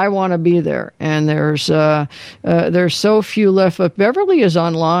records, I want to be there. And there's so few left. But Beverly is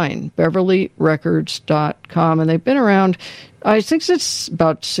online, beverlyrecords.com, and they've been around, I think it's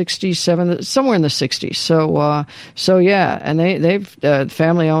about 67, somewhere in the 60s. So yeah, and they've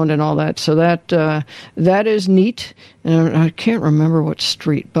family owned and all that. So that is neat. And I can't remember what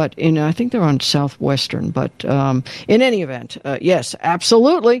street, but I think they're on Southwestern. But in any event, yes,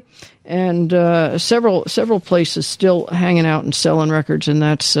 absolutely. And several places still hanging out and selling records, and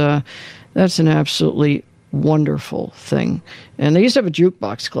that's an absolutely wonderful thing. And they used to have a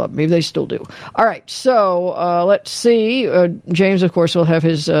jukebox club. Maybe they still do. All right, so let's see. James, of course, will have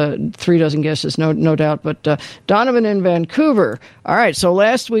his 3 dozen guesses, no doubt. But Donovan in Vancouver. All right, so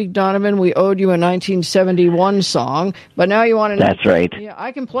last week, Donovan, we owed you a 1971 song, but now you want to know. That's right. Yeah,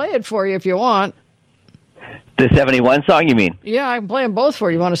 I can play it for you if you want. The 71 song, you mean? Yeah, I can play them both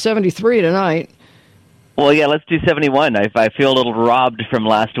for you. You want a 73 tonight? Well, yeah, let's do 71. I feel a little robbed from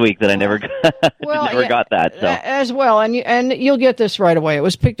last week that I never got, got that. So as well, and you'll get this right away. It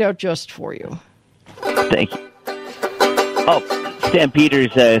was picked out just for you. Thank you. Oh, Stan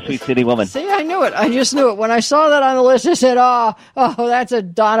Peters, Sweet City Woman. See, I knew it. I just knew it. When I saw that on the list, I said, oh, that's a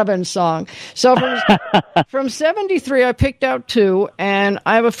Donovan song. So from 73, I picked out 2, and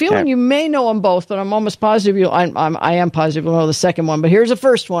I have a feeling you may know them both, but I'm almost positive I am positive you'll know the second one. But here's the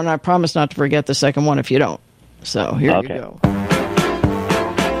first one. I promise not to forget the second one if you don't. So here you go.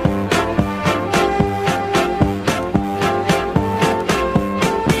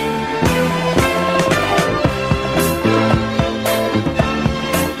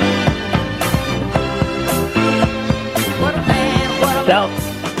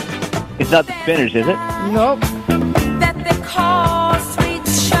 It's not the Spinners, is it? Nope.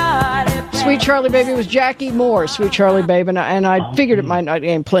 Sweet Charlie Baby was Jackie Moore, Sweet Charlie Baby, and I figured it might not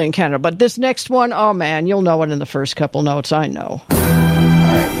play in Canada. But this next one, oh man, you'll know it in the first couple notes, I know.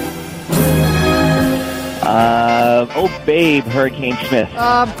 Oh Babe, Hurricane Smith.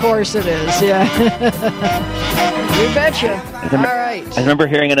 Of course it is, yeah. You betcha. All right. I remember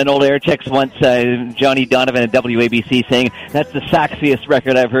hearing in an old air text once, Johnny Donovan at WABC saying, that's the saxiest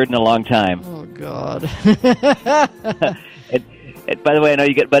record I've heard in a long time. Oh, God. By the way, I know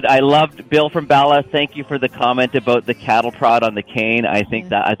you get, but I loved Bill from Bala. Thank you for the comment about the cattle prod on the cane. I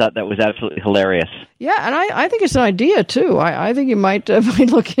thought that was absolutely hilarious. Yeah, and I think it's an idea too. I think you might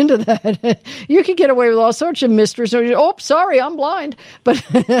look into that. You could get away with all sorts of mysteries. Oh, sorry, I'm blind. But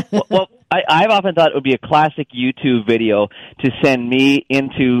well, I've often thought it would be a classic YouTube video to send me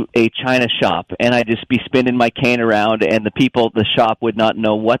into a china shop, and I'd just be spinning my cane around, and the people at the shop would not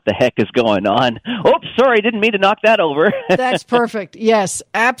know what the heck is going on. Oops, sorry, didn't mean to knock that over. That's perfect. Yes,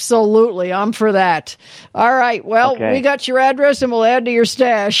 absolutely. I'm for that. All right. Well, we got your address, and we'll add to your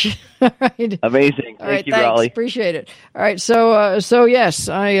stash. All right. Amazing. Thank you, Raleigh. Appreciate it. All right. So yes,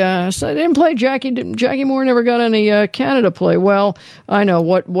 I didn't play Jackie Moore. Never got any Canada play. Well, I know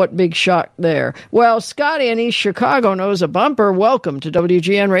what big shock stuck there. Well, Scotty in East Chicago knows a bumper. Welcome to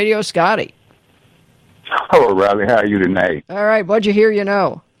WGN Radio, Scotty. Hello, Riley. How are you tonight? All right. What'd you hear?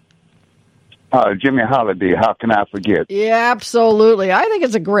 Jimmy Holiday. How can I forget? Yeah, absolutely. I think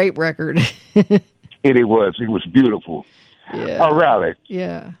it's a great record. It was. It was beautiful. Yeah. Riley.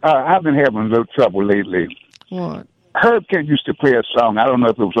 Yeah. I've been having a little trouble lately. What? Herb Kent used to play a song. I don't know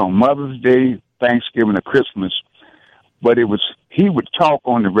if it was on Mother's Day, Thanksgiving, or Christmas, but he would talk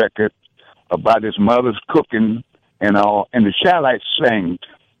on the record about his mother's cooking and all, and the Shylights sang.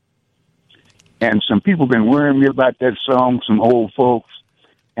 And some people been worrying me about that song, some old folks,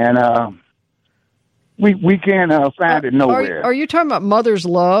 and we can't find it nowhere. Are you talking about Mother's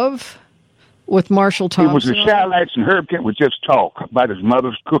Love with Marshall Thompson? It was the Shylights, and Herb Kent would just talk about his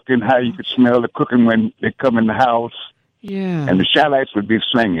mother's cooking, how you could smell the cooking when they come in the house. Yeah. And the Shylights would be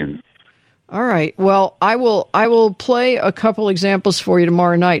singing. All right. Well, I will play a couple examples for you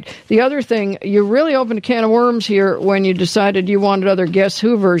tomorrow night. The other thing, you really opened a can of worms here when you decided you wanted other Guess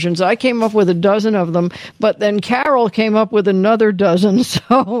Who versions. I came up with a dozen of them, but then Carol came up with another dozen.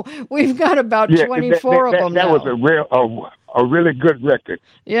 So we've got about 24 of them that now. was a really good record.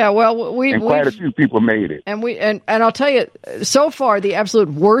 Yeah, well, and quite a few people made it. And I'll tell you, so far the absolute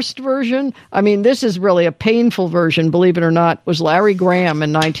worst version, I mean, this is really a painful version, believe it or not, was Larry Graham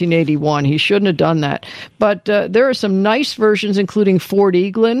in 1981. He shouldn't have done that. But there are some nice versions, including Fort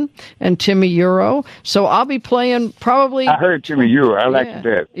Eaglin and Timmy Euro. So I'll be playing probably... I heard Timmy Euro. I liked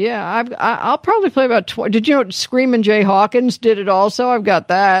that. Yeah, I'll probably play about 20. Did you know Screamin' Jay Hawkins did it also? I've got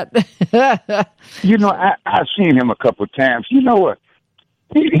that. I've seen him a couple of times. You know what?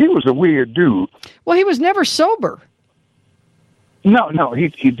 He was a weird dude. Well, he was never sober. No, he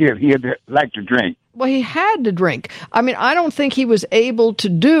did. He had liked to drink. Well, he had to drink. I mean, I don't think he was able to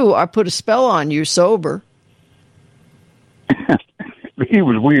do I Put a Spell on You sober. He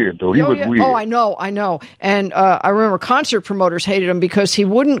was weird, though. He was weird. Oh, I know. And I remember concert promoters hated him because he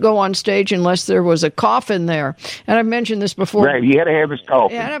wouldn't go on stage unless there was a coffin there. And I've mentioned this before. Right, he had to have his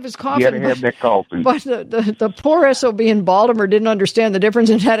coffin. Yeah, have his coffin. He had to have that coffin. But the poor SOB in Baltimore didn't understand the difference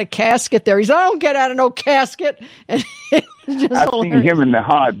and had a casket there. He said, I don't get out of no casket. And I've seen him and the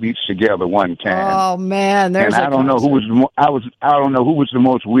Heartbeats together one time. Oh man, there's. And I don't know who was. I don't know who was the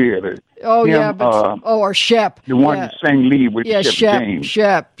most weird. Oh him, yeah, but or Shep, the one that sang lead with Shep James.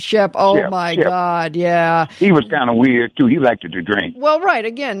 Shep. Oh my God, yeah. He was kind of weird too. He liked to drink. Well, right.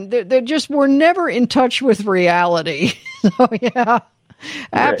 Again, they just were never in touch with reality. So yeah,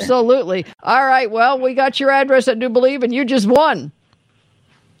 absolutely. All right. Well, we got your address, I do believe, and you just won.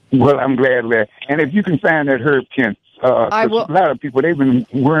 Well, I'm glad that. And if you can find that Herb Kent. I will. A lot of people, they've been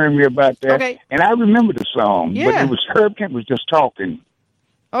worrying me about that. Okay. And I remember the song, Yeah. but it was Herb Kent was just talking.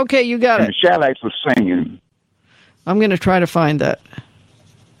 Okay, you got and it. The Shylights was singing. I'm going to try to find that.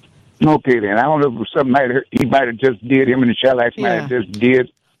 Okay, then. I don't know if it was something he might have just did. Him and the Shylights might have just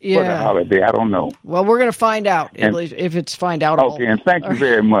did for the holiday. I don't know. Well, we're going to find out, at least if it's findoutable. Okay, and thank you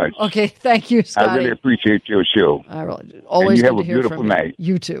very much. Okay, thank you, Scotty. I really appreciate your show. Always and you good have to a hear beautiful from night.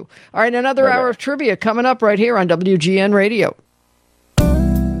 You too. All right, another hour of trivia coming up right here on WGN Radio.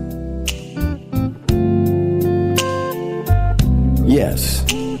 Yes,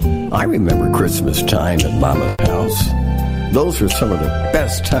 I remember Christmas time at Mama's house. Those were some of the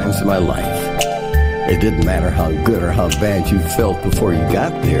best times of my life. It didn't matter how good or how bad you felt before you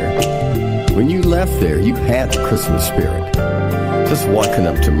got there. When you left there, you had the Christmas spirit. Just walking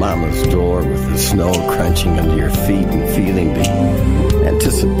up to Mama's door with the snow crunching under your feet and feeling the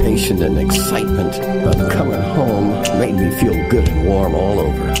anticipation and excitement of coming home made me feel good and warm all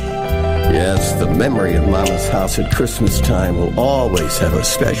over. Yes, the memory of Mama's house at Christmas time will always have a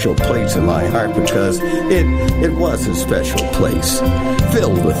special place in my heart because it was a special place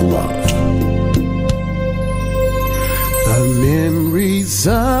filled with love. The memories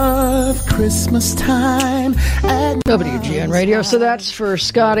of Christmas time at WGN Radio. So that's for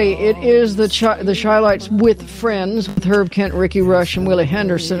Scotty. It is the Shylights with Friends with Herb Kent, Ricky Rush, and Willie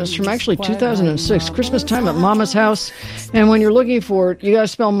Henderson. It's from actually 2006, Christmas time at Mama's house. And when you're looking for it, you got to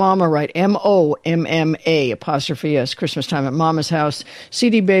spell Mama right. MOMMA apostrophe S. Christmas time at Mama's house.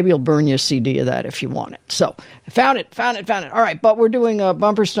 CD Baby will burn you a CD of that if you want it. So found it. All right, but we're doing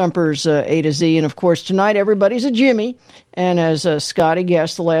Bumper Stumpers A to Z. And of course, tonight everybody's a Jimmy. And as Scotty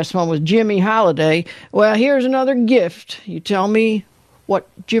guessed, the last one was Jimmy Holiday. Well, here's another gift. You tell me what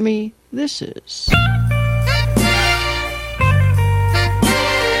Jimmy this is.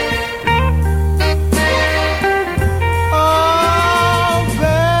 Oh,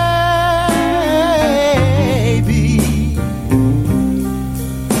 baby,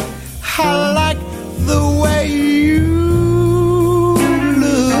 I like the way you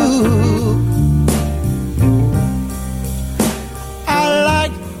look.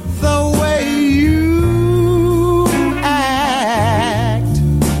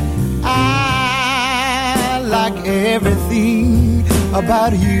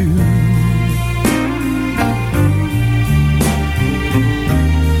 about you.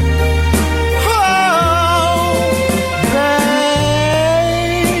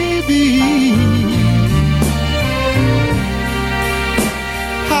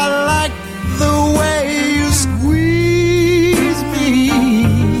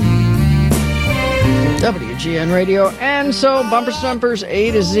 WGN Radio. And so Bumper Stumpers A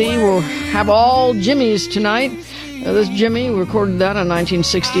to Z will have all Jimmys tonight. This Jimmy recorded that in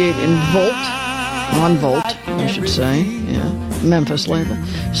 1968 in Volt. On Volt, I should say. Yeah, Memphis label.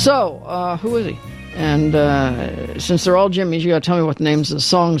 So, who is he? And since they're all Jimmys, you got to tell me what the names of the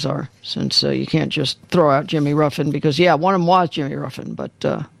songs are, since you can't just throw out Jimmy Ruffin, because, yeah, one of them was Jimmy Ruffin, but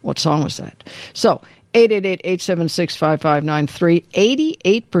what song was that? So,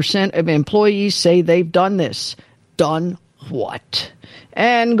 888-876-5593. 88% of employees say they've done this. Done what?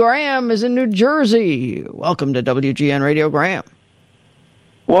 And Graham is in New Jersey. Welcome to WGN Radio, Graham.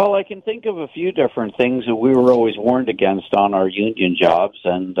 Well, I can think of a few different things that we were always warned against on our union jobs,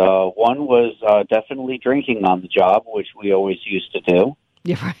 and one was definitely drinking on the job, which we always used to do.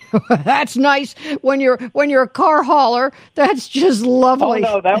 Yeah, that's nice when you're a car hauler. That's just lovely.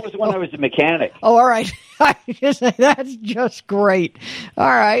 Oh no, that was when I was a mechanic. Oh, all right. That's just great. All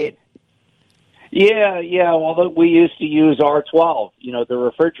right. Yeah. Well, we used to use R12, the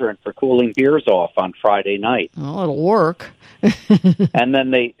refrigerant for cooling beers off on Friday night. Well, it'll work. and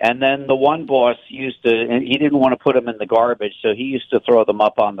then the one boss used to, and he didn't want to put them in the garbage, so he used to throw them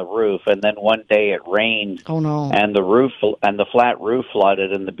up on the roof. And then one day it rained. Oh no! And the flat roof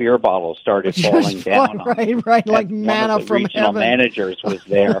flooded, and the beer bottles started falling down. Right, like manna from regional heaven. Managers was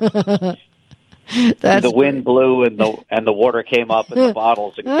there. That's the wind blew, and the water came up, and the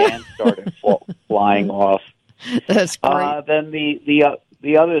bottles and cans started flying off. That's great. Then the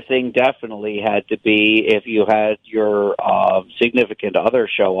other thing definitely had to be if you had your significant other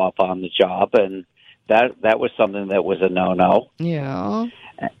show up on the job, and that was something that was a no-no. Yeah.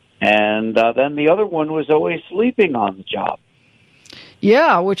 And then the other one was always sleeping on the job.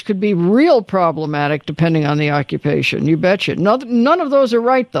 Yeah, which could be real problematic depending on the occupation. You betcha. None of those are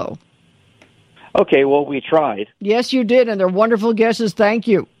right, though. Okay, well, we tried. Yes, you did, and they're wonderful guesses. Thank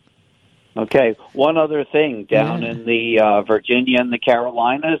you. Okay, one other thing. Down in the Virginia and the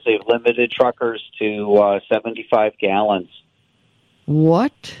Carolinas, they've limited truckers to 75 gallons.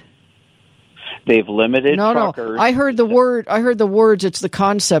 What? They've limited truckers. No. I heard the words. It's the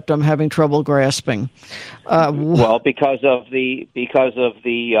concept I'm having trouble grasping. Well, because of the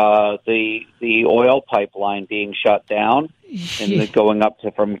oil pipeline being shut down and going up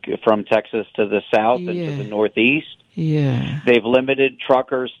from Texas to the south and to the northeast. Yeah. They've limited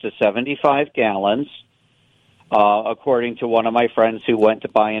truckers to 75 gallons, according to one of my friends who went to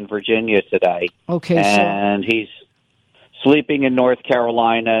buy in Virginia today. Okay, and he's sleeping in North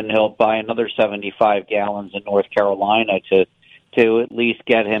Carolina, and he'll buy another 75 gallons in North Carolina to at least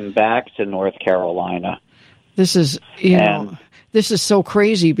get him back to North Carolina. This is, this is so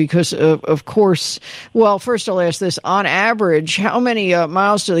crazy because, of course, well, first I'll ask this. On average, how many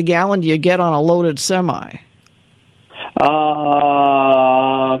miles to the gallon do you get on a loaded semi?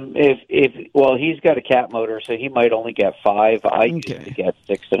 He's got a cat motor, so he might only get 5. I used to get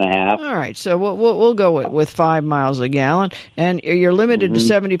 6.5. All right, so we'll go with 5 miles a gallon, and you're limited to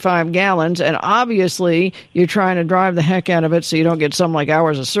 75 gallons, and obviously you're trying to drive the heck out of it so you don't get some like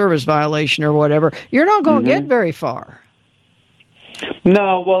hours of service violation or whatever. You're not going to get very far.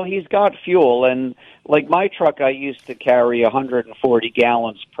 No, well, he's got fuel, and like my truck, I used to carry 140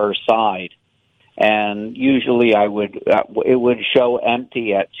 gallons per side. And usually it would show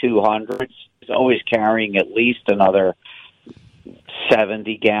empty at 200. It's always carrying at least another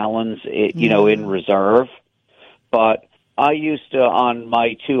 70 gallons, in reserve. But I used to, on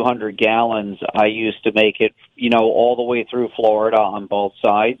my 200 gallons, I used to make it, all the way through Florida on both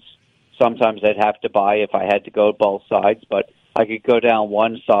sides. Sometimes I'd have to buy if I had to go both sides, but I could go down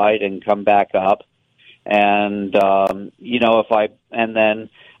one side and come back up. And, then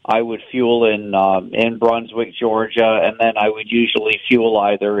I would fuel in Brunswick, Georgia, and then I would usually fuel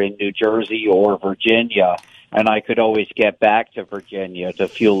either in New Jersey or Virginia, and I could always get back to Virginia to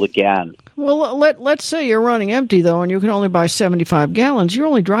fuel again. Well, let's say you're running empty, though, and you can only buy 75 gallons. You're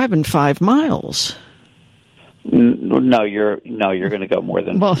only driving 5 miles. No, you're going to go more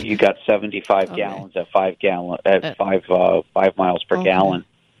than you got 75 gallons at 5 miles per gallon.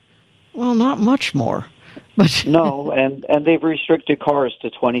 Well, not much more. But no, and they've restricted cars to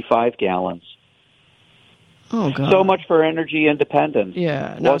 25 gallons. Oh, God. So much for energy independence.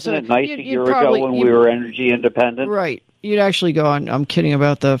 Yeah. Wasn't it nice a year ago when we were energy independent? Right. You'd actually go on, I'm kidding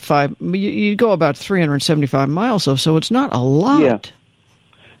about the 5, you'd go about 375 miles, so it's not a lot. Yeah.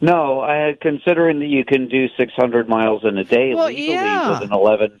 No, considering that you can do 600 miles in a day legally with an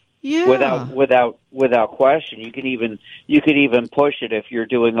 11, without question. You could even push it if you're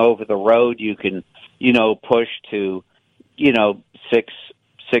doing over the road. You can, push to,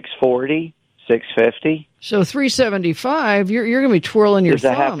 640, 650. So 375. You're going to be twirling your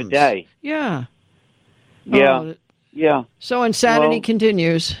thumbs. A half a day. Yeah. Yeah. Yeah. So insanity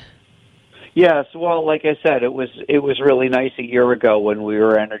continues. Yes, well, like I said, it was really nice a year ago when we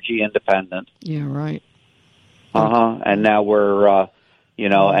were energy independent. Yeah, right. And now we're,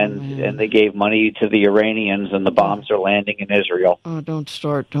 and they gave money to the Iranians, and the bombs are landing in Israel. Oh, don't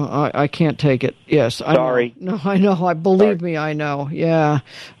start! I can't take it. Yes, sorry. I know. Believe me, I know. Yeah.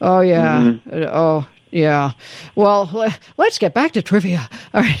 Oh, yeah. Mm-hmm. Oh. Yeah. Well, let's get back to trivia.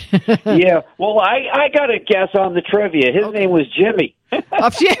 All right. Yeah. Well, I got a guess on the trivia. His name was Jimmy. I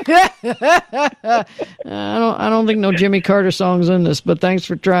don't think no Jimmy Carter songs in this, but thanks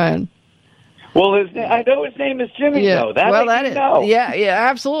for trying. Well, I know his name is Jimmy. Yeah. Though. That is. Know. Yeah,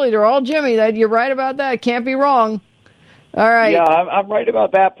 absolutely. They're all Jimmy. You're right about that. Can't be wrong. All right. Yeah, I'm right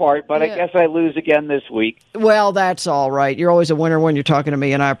about that part, but I guess I lose again this week. Well, that's all right. You're always a winner when you're talking to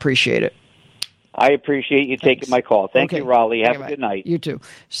me, and I appreciate it. I appreciate you taking my call. Thank you, Raleigh. Have a good night. You too.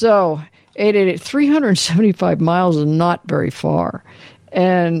 So, 375 miles is not very far.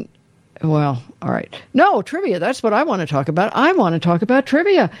 And, well, all right. No, trivia. That's what I want to talk about. I want to talk about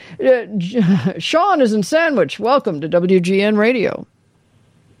trivia. Sean is in Sandwich. Welcome to WGN Radio.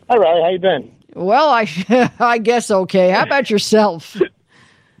 All right. How you been? Well, I guess okay. How about yourself?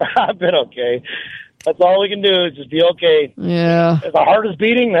 I've been okay. That's all we can do is just be okay. Yeah. If the heart is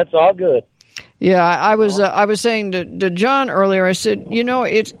beating, that's all good. Yeah, I was saying to John earlier, I said,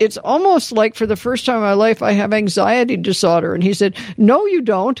 it's almost like for the first time in my life I have anxiety disorder. And he said, no, you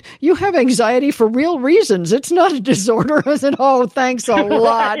don't. You have anxiety for real reasons. It's not a disorder. I said, oh, thanks a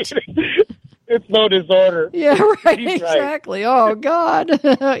lot. It's no disorder. Yeah, right. Exactly. Oh, God.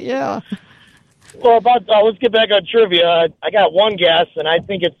 Yeah. Well, let's get back on trivia. I got one guess, and I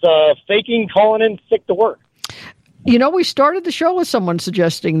think it's faking calling in sick to work. We started the show with someone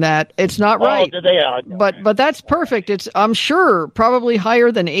suggesting that. It's not right. Oh, did they? But that's perfect. I'm sure probably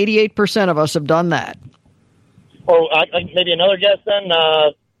higher than 88% of us have done that. Or maybe another guess then,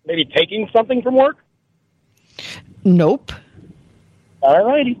 maybe taking something from work? Nope. All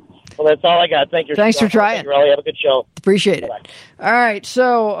righty. Well, that's all I got. Thank you. Thanks for trying. Thank you, Raleigh. Have a good show. Appreciate it. Bye-bye. All right.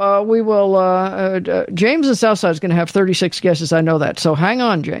 So we will, James in Southside is going to have 36 guesses. I know that. So hang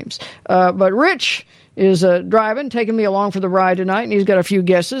on, James. But Rich is driving, taking me along for the ride tonight, and he's got a few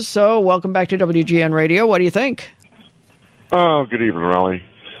guesses. So welcome back to WGN Radio. What do you think? Oh, good evening, Raleigh.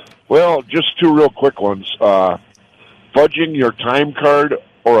 Well, just two real quick ones. Fudging your time card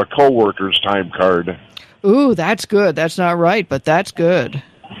or a coworker's time card? Ooh, that's good. That's not right, but that's good.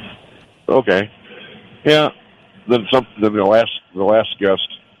 Okay. Yeah. Then the last guest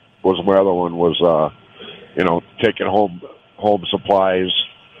was my other one was taking home supplies.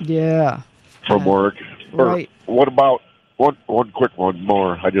 Yeah. From work. Right. Or what about one quick one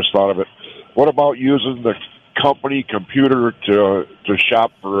more? I just thought of it. What about using the company computer to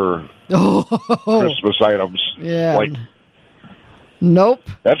shop for Christmas items? Yeah. Nope.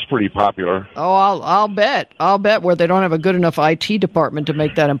 That's pretty popular. Oh, I'll bet. I'll bet where they don't have a good enough IT department to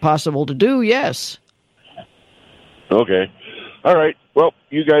make that impossible to do. Yes. Okay. All right. Well,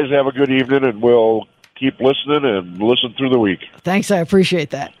 you guys have a good evening, and we'll keep listening and listen through the week. Thanks. I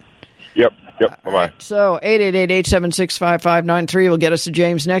appreciate that. Yep. Bye-bye. Right. So 888-876-5593 will get us to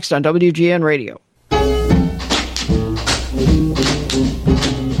James next on WGN Radio.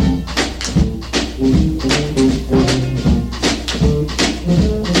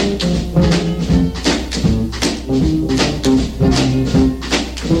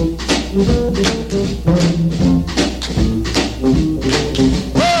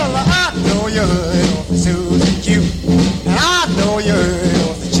 Well, I know you heard of the Susan Q, and I know you heard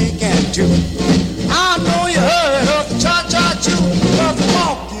of the chicken too. I know you heard of the cha-cha-choo, but the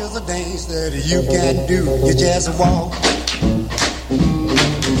walk is a dance that you can do. You just walk.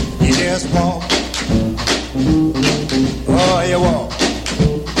 You just walk. Oh, you walk.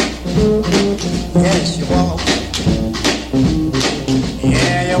 Yes, you walk.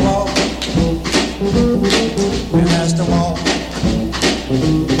 Yeah, you walk. That's the walk.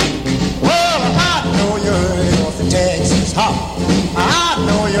 Well, I know you heard of the Texas hop. I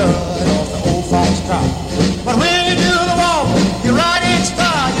know you heard of the old fox trot. But when you do the walk, you ride in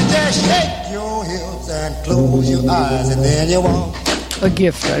style. You just shake your hips and close your eyes, and then you walk. a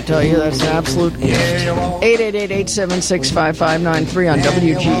gift, I tell you. That's an absolute gift. 888-876-5593 on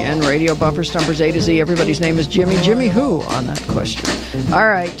WGN Radio. Bumper Stumpers A to Z. Everybody's name is Jimmy. Jimmy who on that question? All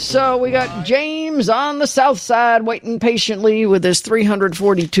right, so we got James on the south side waiting patiently with his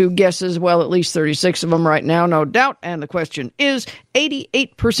 342 guesses. Well, at least 36 of them right now, no doubt. And the question is,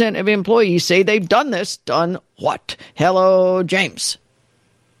 88% of employees say they've done this. Done what? Hello, James.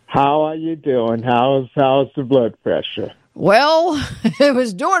 How are you doing? How's the blood pressure? Well, it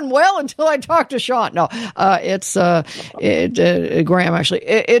was doing well until I talked to Sean. No, it's Graham. Actually,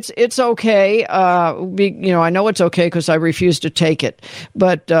 it's okay. I know it's okay because I refuse to take it.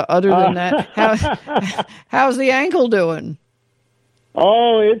 But other than that, how's the ankle doing?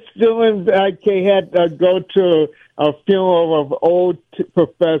 Oh, it's doing. I had to go to a funeral of an old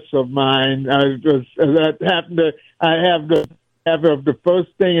professor of mine. That happened to. I have the first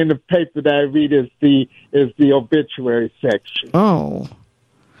thing in the paper that I read is the obituary section. Oh,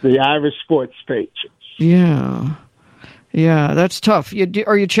 the Irish sports pages. Yeah, that's tough.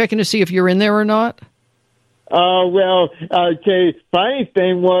 Are you checking to see if you're in there or not? Well, okay. Funny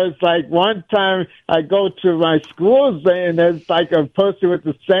thing was, like, one time I go to my school's and there's like a person with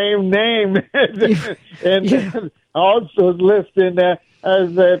the same name, and also listed there. I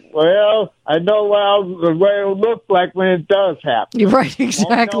said, well, I know what it'll look like when it does happen. You're right,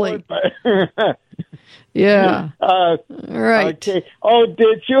 exactly. Yeah. Right. Okay. Oh,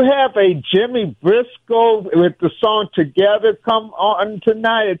 did you have a Jimmy Briscoe with the song Together come on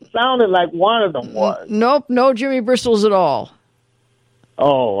tonight? It sounded like one of them was. Nope, no Jimmy Bristles at all.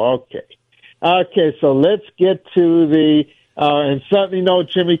 Oh, okay. Okay, so let's get to the, and certainly no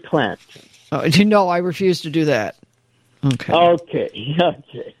Jimmy Clancy. No, I refuse to do that. Okay. Okay.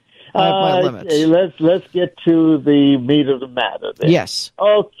 I have my limits. Okay, let's get to the meat of the matter then. Yes.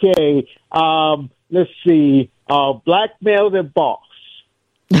 Okay. Let's see. Blackmail their boss.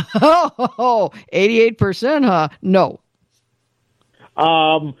 88%, huh? No.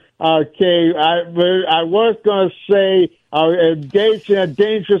 Okay. I was going to say engage in a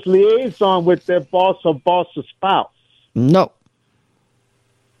dangerous liaison with their boss or boss's spouse. No.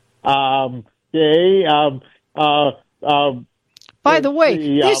 Okay. By the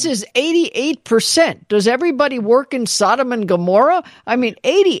way, this is 88%. Does everybody work in Sodom and Gomorrah? I mean,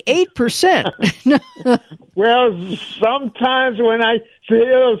 88%. Well, sometimes when I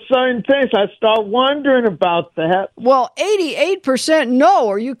hear certain things, I start wondering about that. Well, 88% no.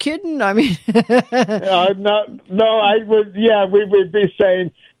 Are you kidding? I mean, no, I would. Yeah, we would be saying,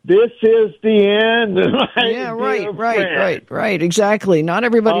 this is the end. Yeah, right. Exactly. Not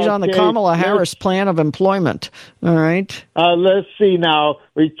everybody's on the Kamala Harris plan of employment. All right. Let's see now.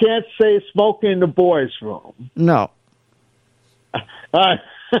 We can't say smoking in the boys' room. No.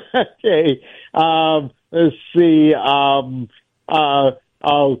 Okay. Let's see.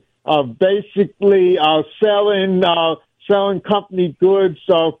 Basically, selling company goods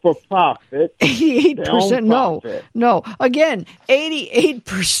for profit. 88%, no. Again,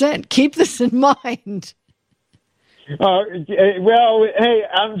 88%. Keep this in mind. Well, hey,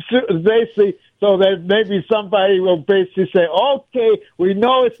 I'm basically so that maybe somebody will basically say, okay, we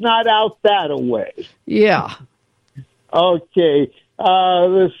know it's not out that way. Yeah. Okay.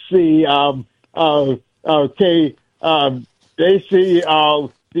 Let's see. Okay. Basically,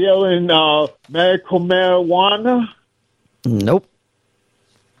 dealing medical marijuana. Nope.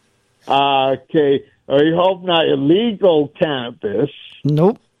 Okay. I hope not illegal cannabis.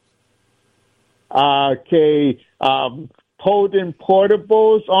 Nope. Okay. Holding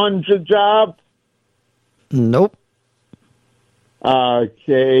portables on the job. Nope.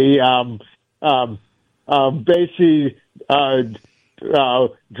 Okay. Basically,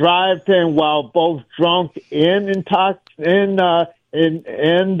 driving while both drunk and intoxicated.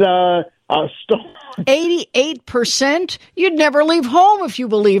 88%? You'd never leave home if you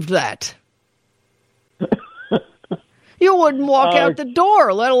believed that. You wouldn't walk out the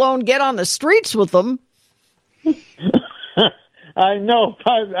door, let alone get on the streets with them. I know.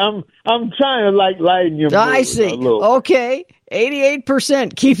 I'm trying to lighten your mood. I see. Okay.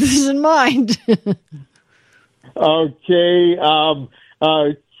 88%. Keep this in mind. Okay.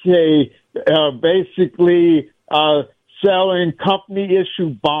 Basically, selling company-issue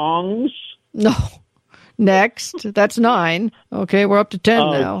bonds. No. Next. That's 9. Okay, we're up to 10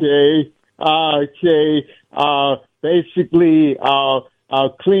 now. Okay. Basically,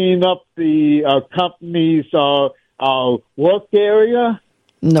 clean up the company's work area.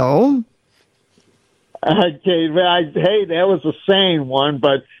 No. Okay, hey, that was a sane one,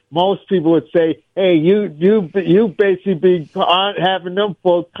 but most people would say, "Hey, you basically be having them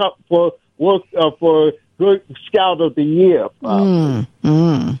for work for Good Scout of the Year.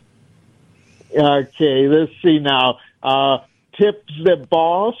 Okay, let's see now. Tips the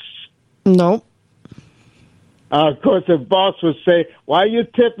boss? Nope. Of course, the boss would say, "Why are you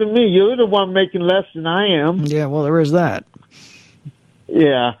tipping me? You're the one making less than I am." Yeah, well, there is that.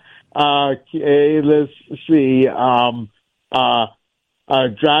 Yeah. Okay, let's see. Drives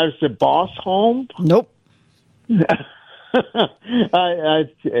the boss home? Nope. Let's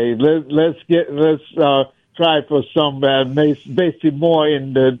try for some basically more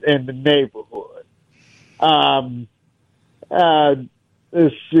in the neighborhood.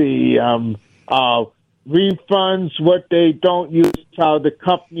 Let's see. Refunds what they don't use out of the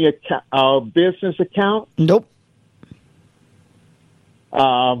company business account. Nope.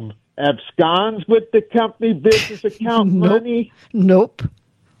 Absconds with the company business account money. Nope.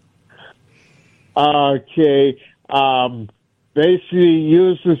 Okay. Basically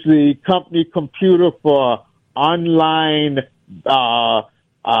uses the company computer for online,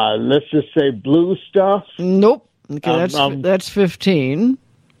 let's just say blue stuff. Nope. Okay, that's 15.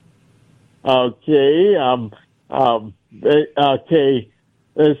 Okay. Okay.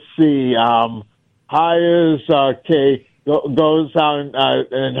 Let's see. Hires. Okay. Goes out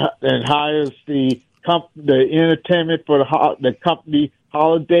and hires the entertainment for the company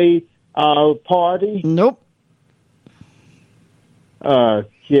holiday party. Nope.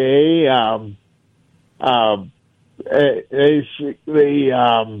 Okay. Basically.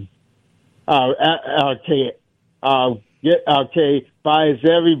 Okay. Buys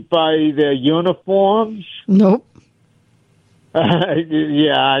everybody their uniforms. Nope.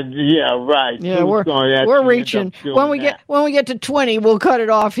 Yeah, right. Yeah, we're reaching. When we get to 20, we'll cut it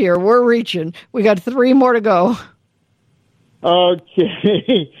off here. We're reaching. We got 3 more to go.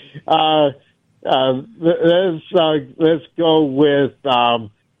 Okay. Let's go with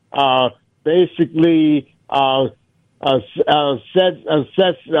basically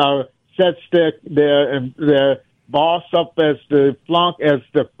sets their boss up as the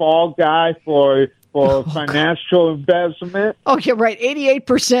fall guy for financial embezzlement. Okay, right.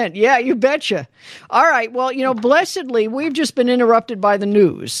 88%. Yeah, you betcha. All right. Well, blessedly, we've just been interrupted by the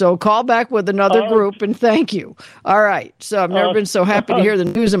news. So call back with another group and thank you. All right. So I've never been so happy to hear the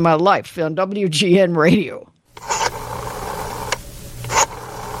news in my life on WGN Radio.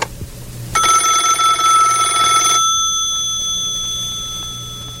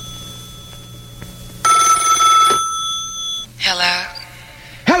 Hello?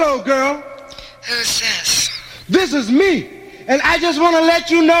 Hello, girl. Who's this? This is me, and I just want to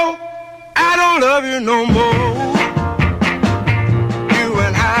let you know I don't love you no more. You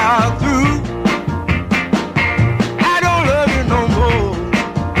and I are through. I don't love you no more.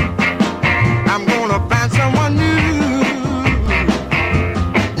 I'm gonna find someone new.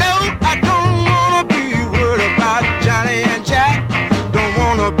 No, I don't wanna be worried about Johnny and Jack. Don't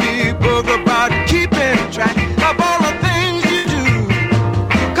wanna be bothered about keeping track of all the things you do.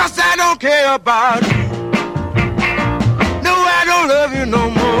 'Cause I don't care about you. No, I don't love you no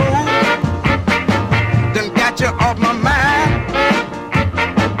more. Done got you off my mind.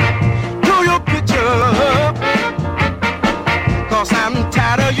 Throw your picture up. 'Cause I'm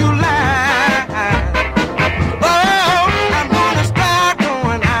tired of you lying. Oh, I'm gonna start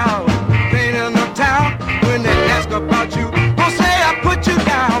going out, painting the town. When they ask about you, don't say I put you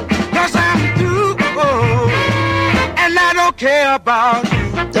down. 'Cause I'm through, and I don't care about you.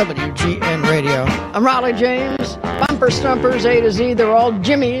 WGN Radio. I'm Raleigh James. Bumper Stumpers A to Z. They're all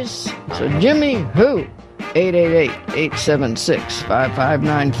Jimmys. So Jimmy who?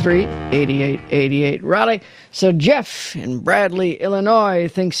 888-876-5593. 8888 Raleigh. So Jeff in Bradley, Illinois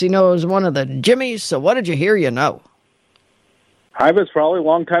thinks he knows one of the Jimmys. So what did you hear you know? Hi, Miss Raleigh.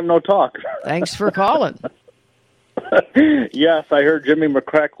 Long time no talk. Thanks for calling. Yes, I heard Jimmy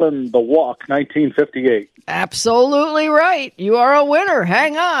McCracklin, The Walk, 1958. Absolutely right. You are a winner.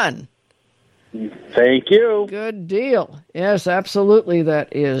 Hang on. Thank you. Good deal. Yes, absolutely. That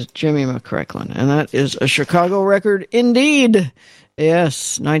is Jimmy McCracklin. And that is a Chicago record indeed.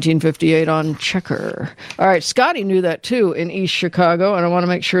 Yes, 1958 on Checker. All right, Scotty knew that too in East Chicago, and I want to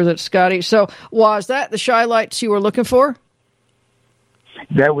make sure that Scotty... So, was that the Shy Lights you were looking for?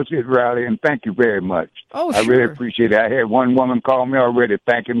 That was it, Riley, and thank you very much. Oh, I sure. really appreciate it. I had one woman call me already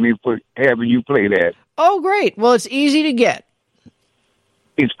thanking me for having you play that. Oh, great. Well, it's easy to get.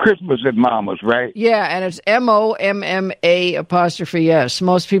 It's Christmas at Mama's, right? Yeah, and it's MOMMA''S.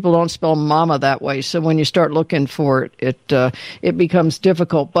 Most people don't spell mama that way, so when you start looking for it, it becomes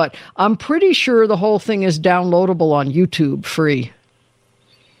difficult. But I'm pretty sure the whole thing is downloadable on YouTube free.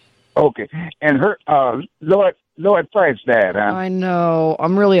 Okay. And her, Lord, Lloyd Price died, huh? I know.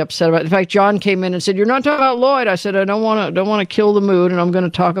 I'm really upset about it. In fact, John came in and said, "You're not talking about Lloyd." I said, "I don't want to kill the mood, and I'm going to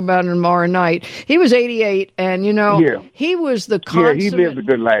talk about it tomorrow night." He was 88, and he was the consummate. Yeah, he lived a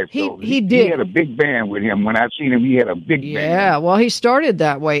good life. Though. He did. He had a big band with him. When I seen him, he had a big band. Yeah, well, he started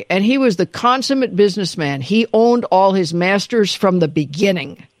that way, and he was the consummate businessman. He owned all his masters from the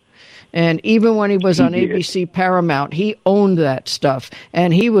beginning. And even when he was on ABC Paramount, he owned that stuff,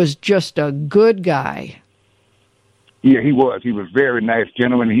 and he was just a good guy. Yeah, he was. He was a very nice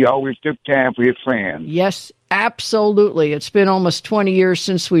gentleman. He always took time for his friends. Yes, absolutely. It's been almost 20 years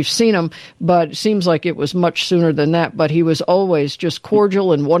since we've seen him, but it seems like it was much sooner than that. But he was always just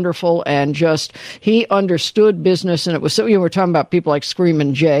cordial and wonderful, and he understood business. And it was so, we're talking about people like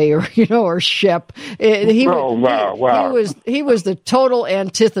Screamin' Jay or Shep. He was the total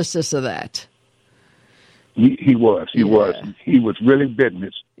antithesis of that. He was. He was really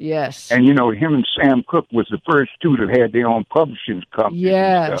business. Yes. And, him and Sam Cooke was the first two that had their own publishing company.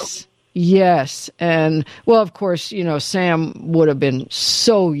 Yes. Yes. And, well, of course, Sam would have been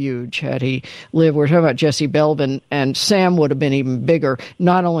so huge had he lived. We're talking about Jesse Belvin, and Sam would have been even bigger,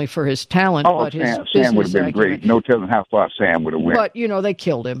 not only for his talent, but his business Sam would have been great. No telling how far Sam would have went. But, they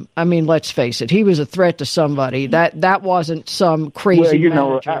killed him. I mean, let's face it. He was a threat to somebody. That wasn't some crazy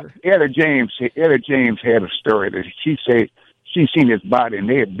manager. Etta James had a story that she said she seen his body, and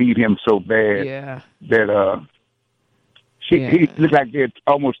they had beat him so bad that he looked like they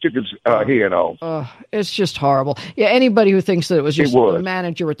almost took his head off. It's just horrible. Yeah, anybody who thinks that it was just a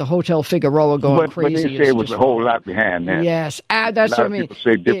manager at the Hotel Figueroa going crazy. But they say it was a whole lot behind that. Yes, that's what I mean. People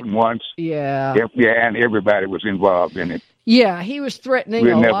say different ones. Yeah. Yeah, and everybody was involved in it. Yeah, he was threatening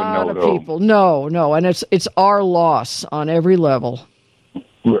a lot of people. No, and it's our loss on every level.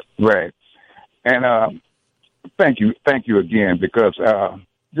 Right. And thank you again, because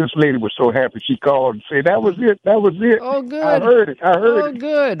this lady was so happy. She called and said, "That was it. That was it." Oh, good. I heard it. Oh,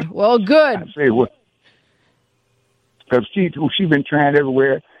 good. Well, good. I say, well, because she's been trying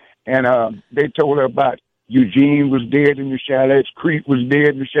everywhere, and they told her about Eugene was dead in the chalets, Crete was dead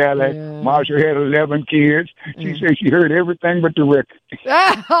in the chalet, Marshall had 11 kids. She said she heard everything but the record.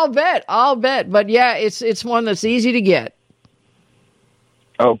 I'll bet. But yeah, it's one that's easy to get.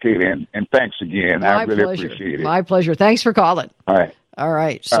 Okay, then. And thanks again. I really appreciate it. My pleasure. Thanks for calling. All right. All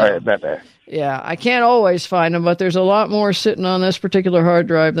right. So, all right, bye-bye. Yeah, I can't always find them, but there's a lot more sitting on this particular hard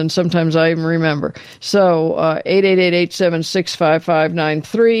drive than sometimes I even remember. So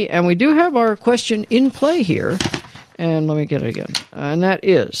 888-876-5593, and we do have our question in play here. And let me get it again. And that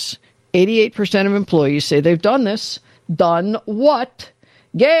is, 88% of employees say they've done this. Done what?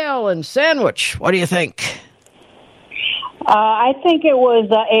 Gail and Sandwich, what do you think? I think it was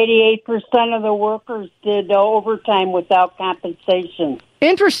 88% of the workers did overtime without compensation.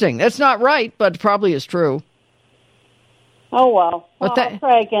 Interesting. That's not right, but probably is true. Oh, well. I'll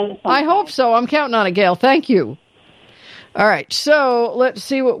try again sometime. I hope so. I'm counting on it, Gail. Thank you. All right, so let's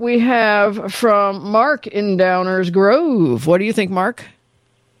see what we have from Mark in Downers Grove. What do you think, Mark?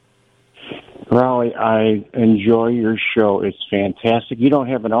 Raleigh, I enjoy your show. It's fantastic. You don't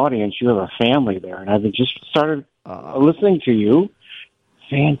have an audience. You have a family there, and I've just started listening to you.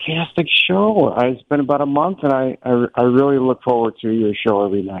 Fantastic show. It's been about a month, and I really look forward to your show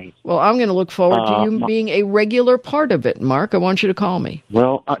every night. Well, I'm going to look forward to you being a regular part of it, Mark. I want you to call me.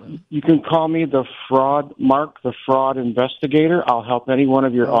 Well, you can call me the fraud, Mark, the fraud investigator. I'll help any one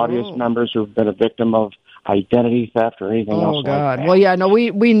of your audience members who've been a victim of identity theft or anything else. Oh, God. Like that. Well, yeah, no,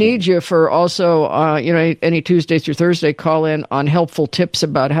 we need you for also, any Tuesday through Thursday call in on helpful tips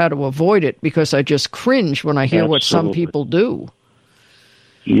about how to avoid it, because I just cringe when I hear what some people do.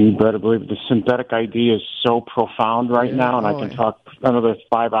 You better believe it. The synthetic ID is so profound right now, and I can talk another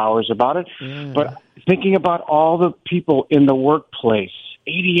 5 hours about it. Yeah. But thinking about all the people in the workplace,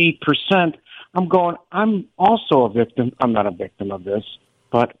 88%, I'm also a victim. I'm not a victim of this,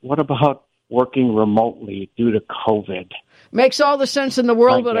 but what about working remotely due to COVID? Makes all the sense in the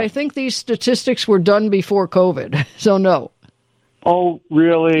world, but I think these statistics were done before COVID, so no. Oh,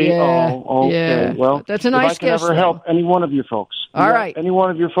 really? Yeah, oh, okay. Yeah. Well, that's a nice guess. If I can ever help any one of you folks. All right. Any one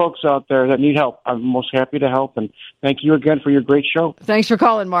of your folks out there that need help, I'm most happy to help. And thank you again for your great show. Thanks for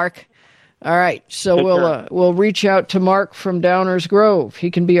calling, Mark. All right. So we'll reach out to Mark from Downers Grove. He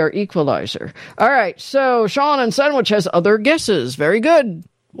can be our equalizer. All right. So Sean and Sandwich has other guesses. Very good.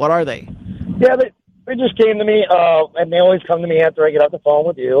 What are they? Yeah, they just came to me, and they always come to me after I get off the phone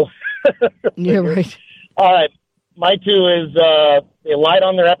with you. Yeah, right. All right. My two is they lied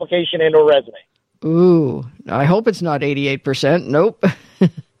on their application and or resume. Ooh, I hope it's not 88%. Nope.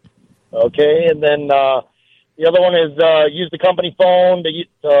 Okay, and then the other one is use the company phone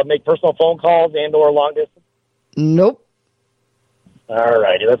to make personal phone calls and or long distance. Nope. All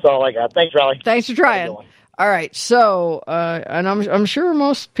righty, that's all I got. Thanks, Raleigh. Thanks for trying. All right, so and I'm sure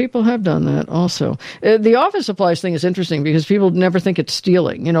most people have done that also. The office supplies thing is interesting because people never think it's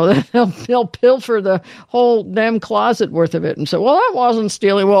stealing. You know, they'll pilfer the whole damn closet worth of it and say, well, that wasn't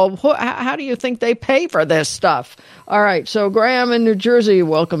stealing. Well, how do you think they pay for this stuff? All right, so Graham in New Jersey,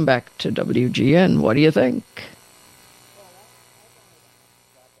 welcome back to WGN. What do you think?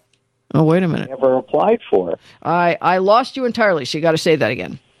 Oh, wait a minute. Never applied for. I lost you entirely, so you got to say that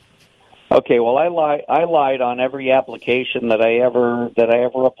again. Okay, well, I lied on every application that I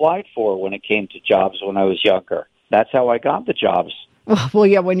ever applied for when it came to jobs when I was younger. That's how I got the jobs. Well,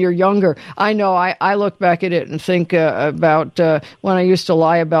 yeah, when you're younger. I know, I look back at it and think about when I used to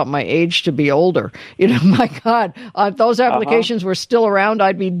lie about my age to be older. You know, my God, if those applications were still around,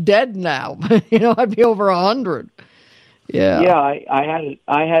 I'd be dead now. You know, I'd be over 100. Yeah. Yeah,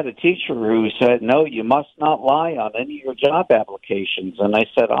 I had a teacher who said, no, you must not lie on any of your job applications. And I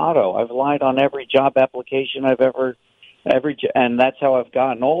said, Otto, I've lied on every job application I've and that's how I've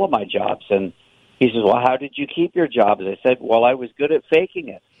gotten all of my jobs. And he says, well, how did you keep your jobs? I said, well, I was good at faking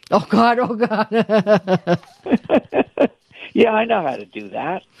it. Oh, God. Yeah, I know how to do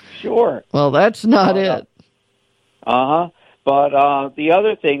that. Sure. Well, that's not it. Uh-huh. But the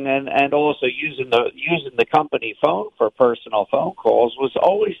other thing, and also using the company phone for personal phone calls was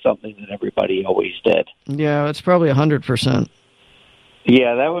always something that everybody always did. Yeah, it's probably 100%.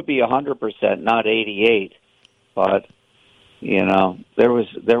 Yeah, that would be 100%, not 88. But you know, there was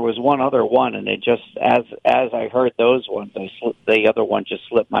one other one, and it just as I heard those ones, the other one just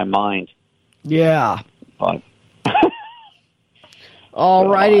slipped my mind. Yeah. But all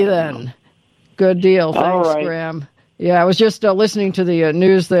righty then. Good deal. Thanks, all right. Graham. Yeah, I was just listening to the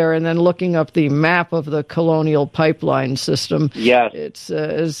news there and then looking up the map of the Colonial Pipeline system. Yes. It's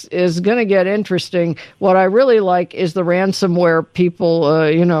is going to get interesting. What I really like is the ransomware people,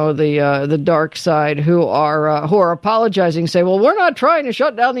 you know, the dark side who are apologizing, say, well, we're not trying to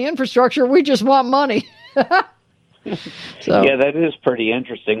shut down the infrastructure. We just want money. So, yeah, that is pretty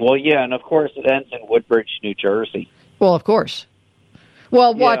interesting. Well, yeah, and of course it ends in Woodbridge, New Jersey. Well, of course.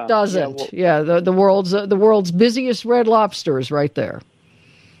 Well, what Yeah, doesn't? Yeah, the world's busiest Red Lobster is right there.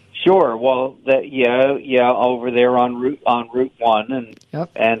 Sure. Well, over there on Route 1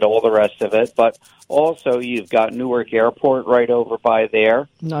 and all the rest of it. But also, you've got Newark Airport right over by there.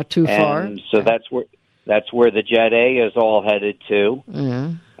 Not too far. And so that's where the Jet A is all headed to.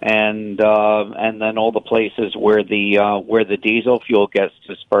 Yeah. And then all the places where the diesel fuel gets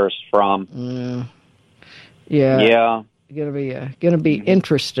dispersed from. Yeah. Yeah. Going to be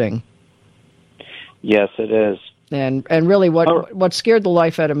interesting. Yes, it is. And really what scared the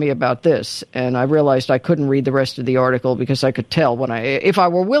life out of me about this, and I realized I couldn't read the rest of the article because I could tell if I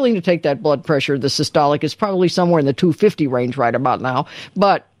were willing to take that blood pressure, the systolic is probably somewhere in the 250 range right about now.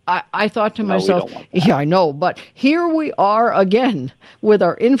 But I thought to myself, yeah, I know, but here we are again with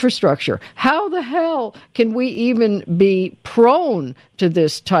our infrastructure. How the hell can we even be prone to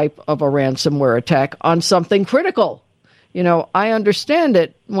this type of a ransomware attack on something critical? You know, I understand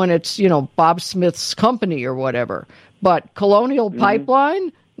it when it's, you know, Bob Smith's company or whatever. But Colonial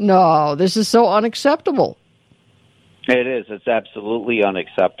Pipeline? No, this is so unacceptable. It is. It's absolutely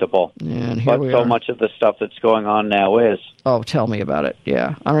unacceptable. Yeah, and here but we so are. much of the stuff that's going on now is. Oh, tell me about it.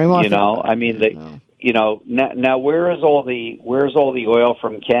 Yeah. I mean, now where is all the oil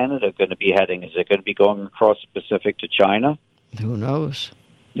from Canada going to be heading? Is it going to be going across the Pacific to China? Who knows?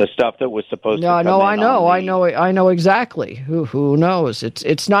 The stuff that was supposed to come No, in I know exactly. Who knows?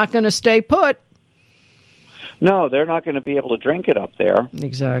 It's not going to stay put. No, they're not going to be able to drink it up there.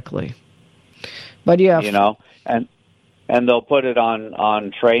 Exactly. But yeah, you know, and they'll put it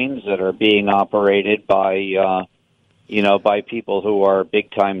on trains that are being operated by by people who are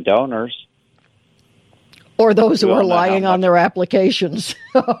big time donors, or those who are lying on their applications.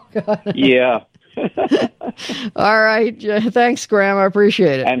 Oh, God. Yeah. All right. Thanks, Graham. I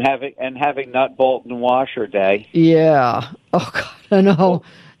appreciate it. And having nut bolt and washer day. Yeah. Oh God. No.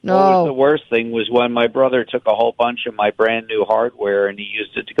 What was the worst thing was when my brother took a whole bunch of my brand new hardware and he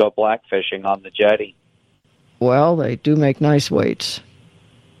used it to go blackfishing on the jetty. Well, they do make nice weights.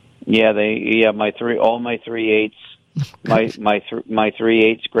 Yeah, my 3/8, my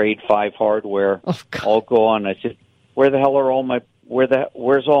 3/8 grade 5 hardware all gone. I said, where the hell are all my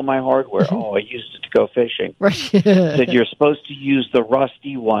where's all my hardware? Oh, I used it to go fishing. Right. Said you're supposed to use the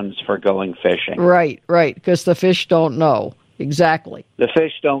rusty ones for going fishing. Right, because the fish don't know. Exactly. The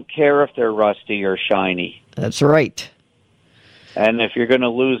fish don't care if they're rusty or shiny. That's right. And if you're going to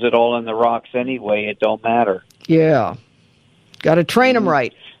lose it all in the rocks anyway, it don't matter. Yeah. Got to train them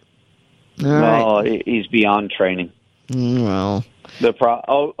right. No, he's beyond training. Well,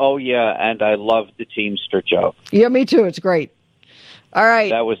 yeah, and I love the Teamster joke. Yeah, me too. It's great. All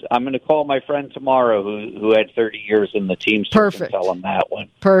right. I'm going to call my friend tomorrow who had 30 years in the Teamster. Perfect. And tell him that one.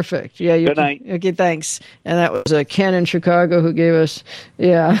 Perfect. Yeah. Good night. Okay, thanks. And that was Ken in Chicago who gave us,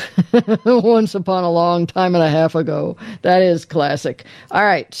 Once Upon a Long Time and a Half Ago. That is classic. All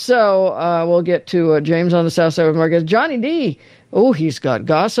right. So we'll get to James on the south side of Marcus. Johnny D. Oh, he's got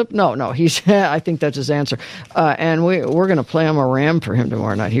gossip. No, he's. I think that's his answer. And we're going to play him a Ram for him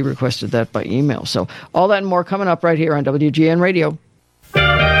tomorrow night. He requested that by email. So all that and more coming up right here on WGN Radio.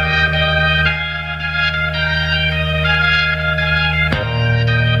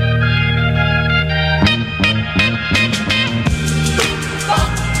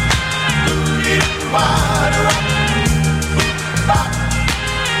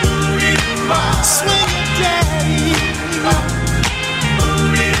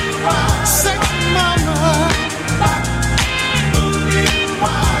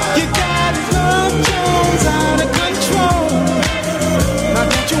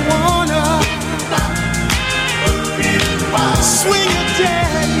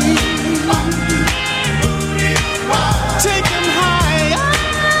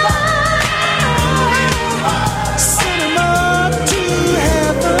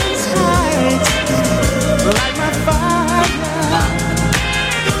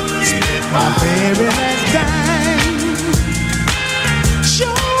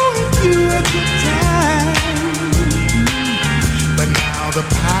 The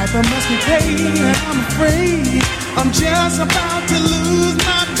piper must be paid, and I'm afraid I'm just about to lose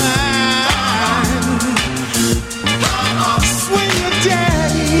my mind. Swing your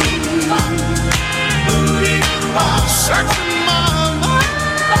daddy, searching mama.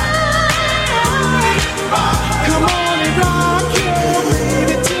 Come on and rock your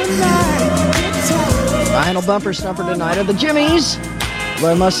baby tonight. Final bumper stumper tonight are the Jimmies.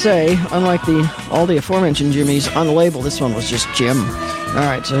 But I must say, unlike all the aforementioned Jimmies on the label, this one was just Jim. All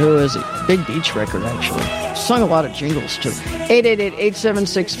right, so who is he? Big Beach record, actually. Sung a lot of jingles, too.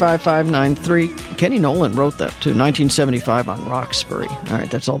 888-876-5593. Kenny Nolan wrote that, too, 1975 on Roxbury. All right,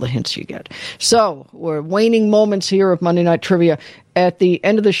 that's all the hints you get. So, we're waning moments here of Monday Night Trivia. At the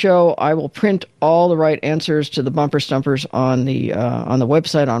end of the show, I will print all the right answers to the bumper stumpers on the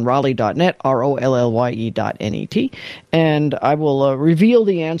website on Raleigh.net, ROLLYE.net, and I will reveal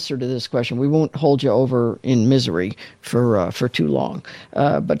the answer to this question. We won't hold you over in misery for too long.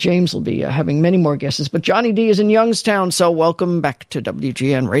 But James will be having many more guesses. But Johnny D is in Youngstown, so welcome back to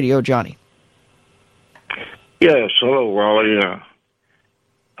WGN Radio, Johnny. Yes, hello, Raleigh.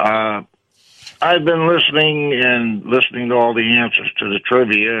 I've been listening to all the answers to the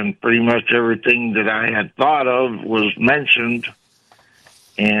trivia, and pretty much everything that I had thought of was mentioned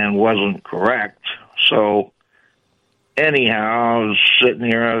and wasn't correct. So, anyhow, I was sitting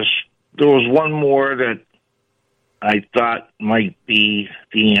here. There was one more that I thought might be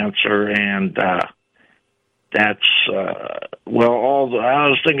the answer, and that's, I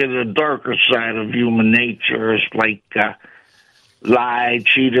was thinking the darker side of human nature is like lied,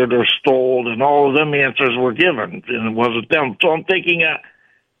 cheated, or stole, and all of them answers were given, and it wasn't them. So I'm thinking,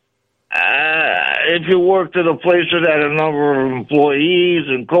 if you worked at a place that had a number of employees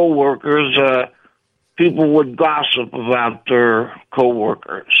and co-workers, people would gossip about their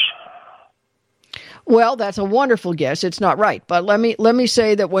co-workers. Well, that's a wonderful guess. It's not right, but let me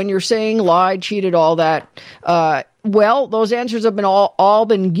say that when you're saying lied, cheated, all that, those answers have been all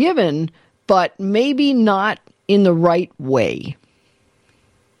been given, but maybe not in the right way.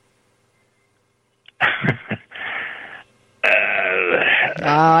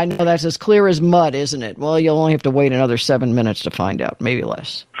 I know that's as clear as mud, isn't it? Well, you'll only have to wait another 7 minutes to find out, maybe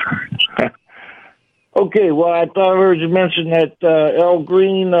less. Okay, well, I thought I heard you mention that El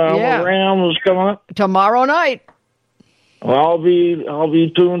Green Ram was coming up tomorrow night. Well, I'll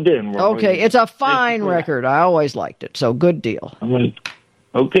be tuned in. Okay, it's a fine record. I always liked it, so good deal.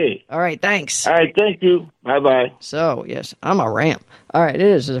 Okay. All right, thanks. All right, thank you. Bye-bye. So, yes, I'm a Ram. All right, it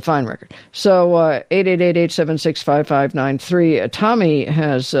is. It's a fine record. So, 888-876-5593. Tommy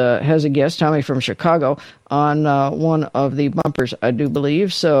has a guest, Tommy from Chicago, on one of the bumpers, I do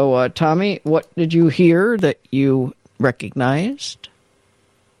believe. So, Tommy, what did you hear that you recognized?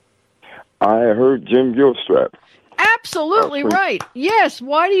 I heard Jim Gilstrap. Absolutely right. Yes,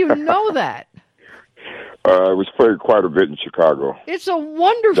 why do you know that? It was played quite a bit in Chicago. It's a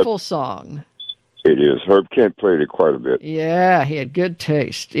wonderful song. It is. Herb Kent played it quite a bit. Yeah, he had good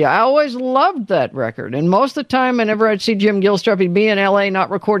taste. Yeah, I always loved that record. And most of the time, whenever I'd see Jim Gilstrap, he'd be in L.A.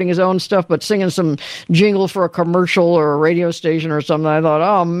 not recording his own stuff, but singing some jingle for a commercial or a radio station or something. I thought,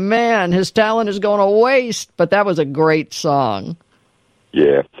 oh, man, his talent is going to waste. But that was a great song.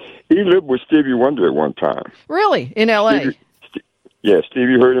 Yeah. He lived with Stevie Wonder at one time. Really? In L.A.?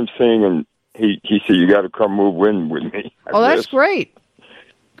 Stevie heard him sing, and he said, you got to come move in with me. That's great.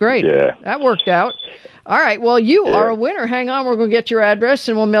 Great. Yeah. That worked out. All right. Well, you are a winner. Hang on. We're going to get your address,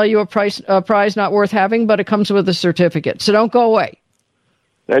 and we'll mail you a prize not worth having, but it comes with a certificate. So don't go away.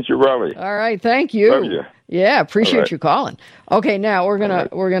 Thank you, Raleigh. All right. Thank you. Love you. Yeah, appreciate you calling. Okay, now we're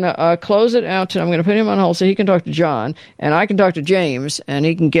gonna close it out. I'm gonna put him on hold so he can talk to John, and I can talk to James, and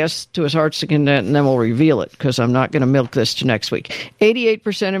he can guess to his heart's content, and then we'll reveal it because I'm not gonna milk this to next week.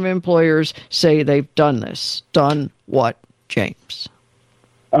 88% of employers say they've done this. Done what, James?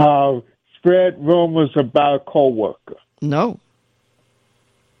 Spread rumors about a coworker. No.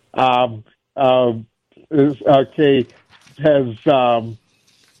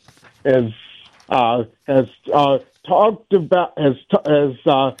 Has talked about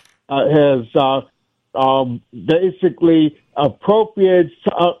basically appropriates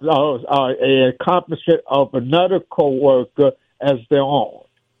an accomplishment of another coworker as their own.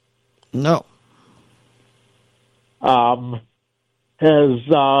 No. Has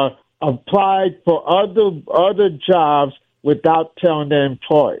applied for other jobs without telling the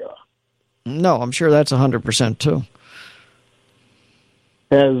employer. No, I'm sure that's 100% too.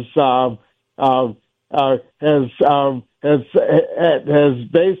 Has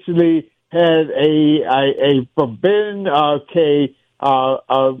basically had a forbidden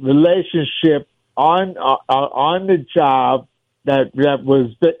relationship on the job that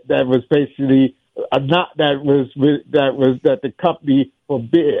was basically that the company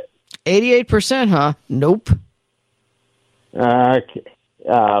forbid. 88%, huh? Nope. Okay.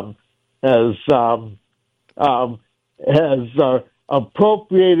 Has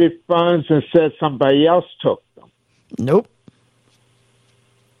appropriated funds and said somebody else took them. Nope.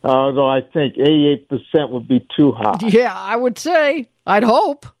 Although I think 88% would be too high. Yeah, I would say. I'd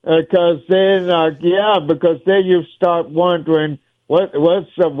hope. Because then you start wondering what's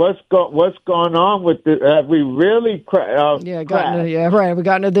going on with this. Have we really right. We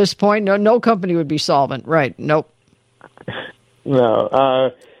gotten to this point. No company would be solvent. Right. Nope.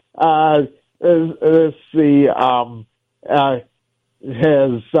 No. Let's see.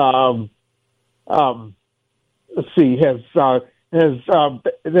 Has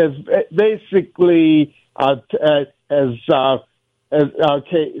basically had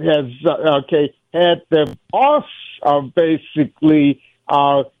the boss basically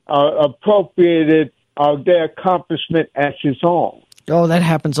appropriated their accomplishment as his own. Oh, that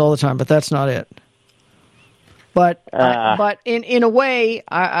happens all the time, but that's not it. But in a way,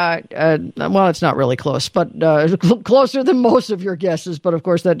 well, it's not really close, but closer than most of your guesses. But of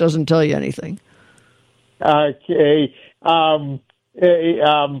course, that doesn't tell you anything. Okay, I'm going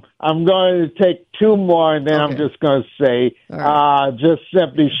to take two more, and then I'm just going to say, just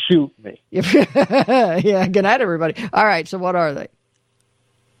simply shoot me. Yeah, good night, everybody. All right, so what are they?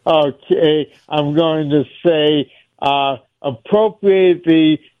 Okay, I'm going to say appropriate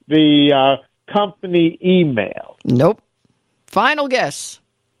the company email. Nope. Final guess.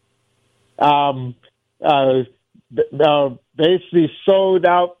 Basically sold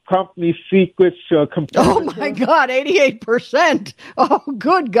out company secrets to a competitor. Oh my God, 88%. Oh,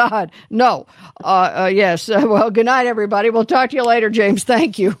 good God. No. Yes. Well, good night, everybody. We'll talk to you later, James.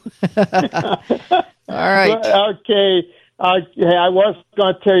 Thank you. All right. Okay. I was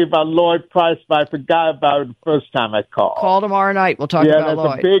going to tell you about Lloyd Price, but I forgot about it the first time I called. Call tomorrow night. We'll talk about Lloyd. Yeah,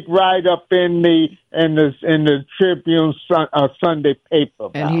 there's a big write-up in the Tribune Sunday paper.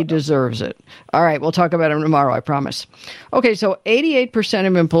 And he deserves it. All right, we'll talk about him tomorrow, I promise. Okay, so 88%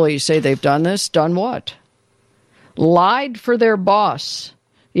 of employees say they've done this. Done what? Lied for their boss.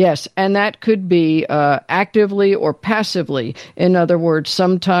 Yes, and that could be actively or passively. In other words,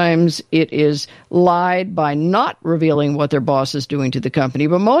 sometimes it is lied by not revealing what their boss is doing to the company.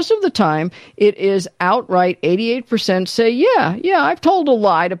 But most of the time, it is outright 88% say, yeah, I've told a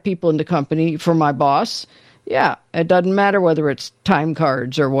lie to people in the company for my boss. Yeah, it doesn't matter whether it's time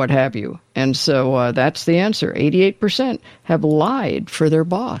cards or what have you. And so that's the answer. 88% have lied for their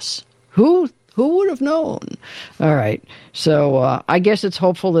boss. Who would have known? All right. So I guess it's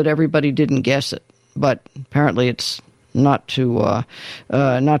hopeful that everybody didn't guess it, but apparently it's not too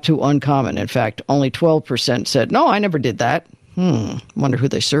uncommon. In fact, only 12% said, no, I never did that. Wonder who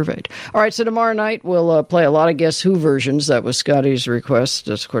they surveyed. All right, so tomorrow night we'll play a lot of Guess Who versions. That was Scotty's request.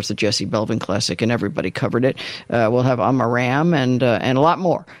 That's, of course, the Jesse Belvin classic, and everybody covered it. We'll have Amaram and a lot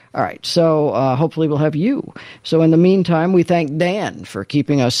more. All right, so hopefully we'll have you. So in the meantime, we thank Dan for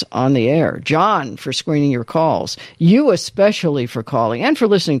keeping us on the air, John for screening your calls, you especially for calling, and for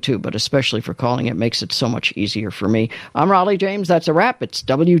listening too, but especially for calling. It makes it so much easier for me. I'm Raleigh James. That's a wrap. It's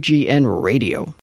WGN Radio.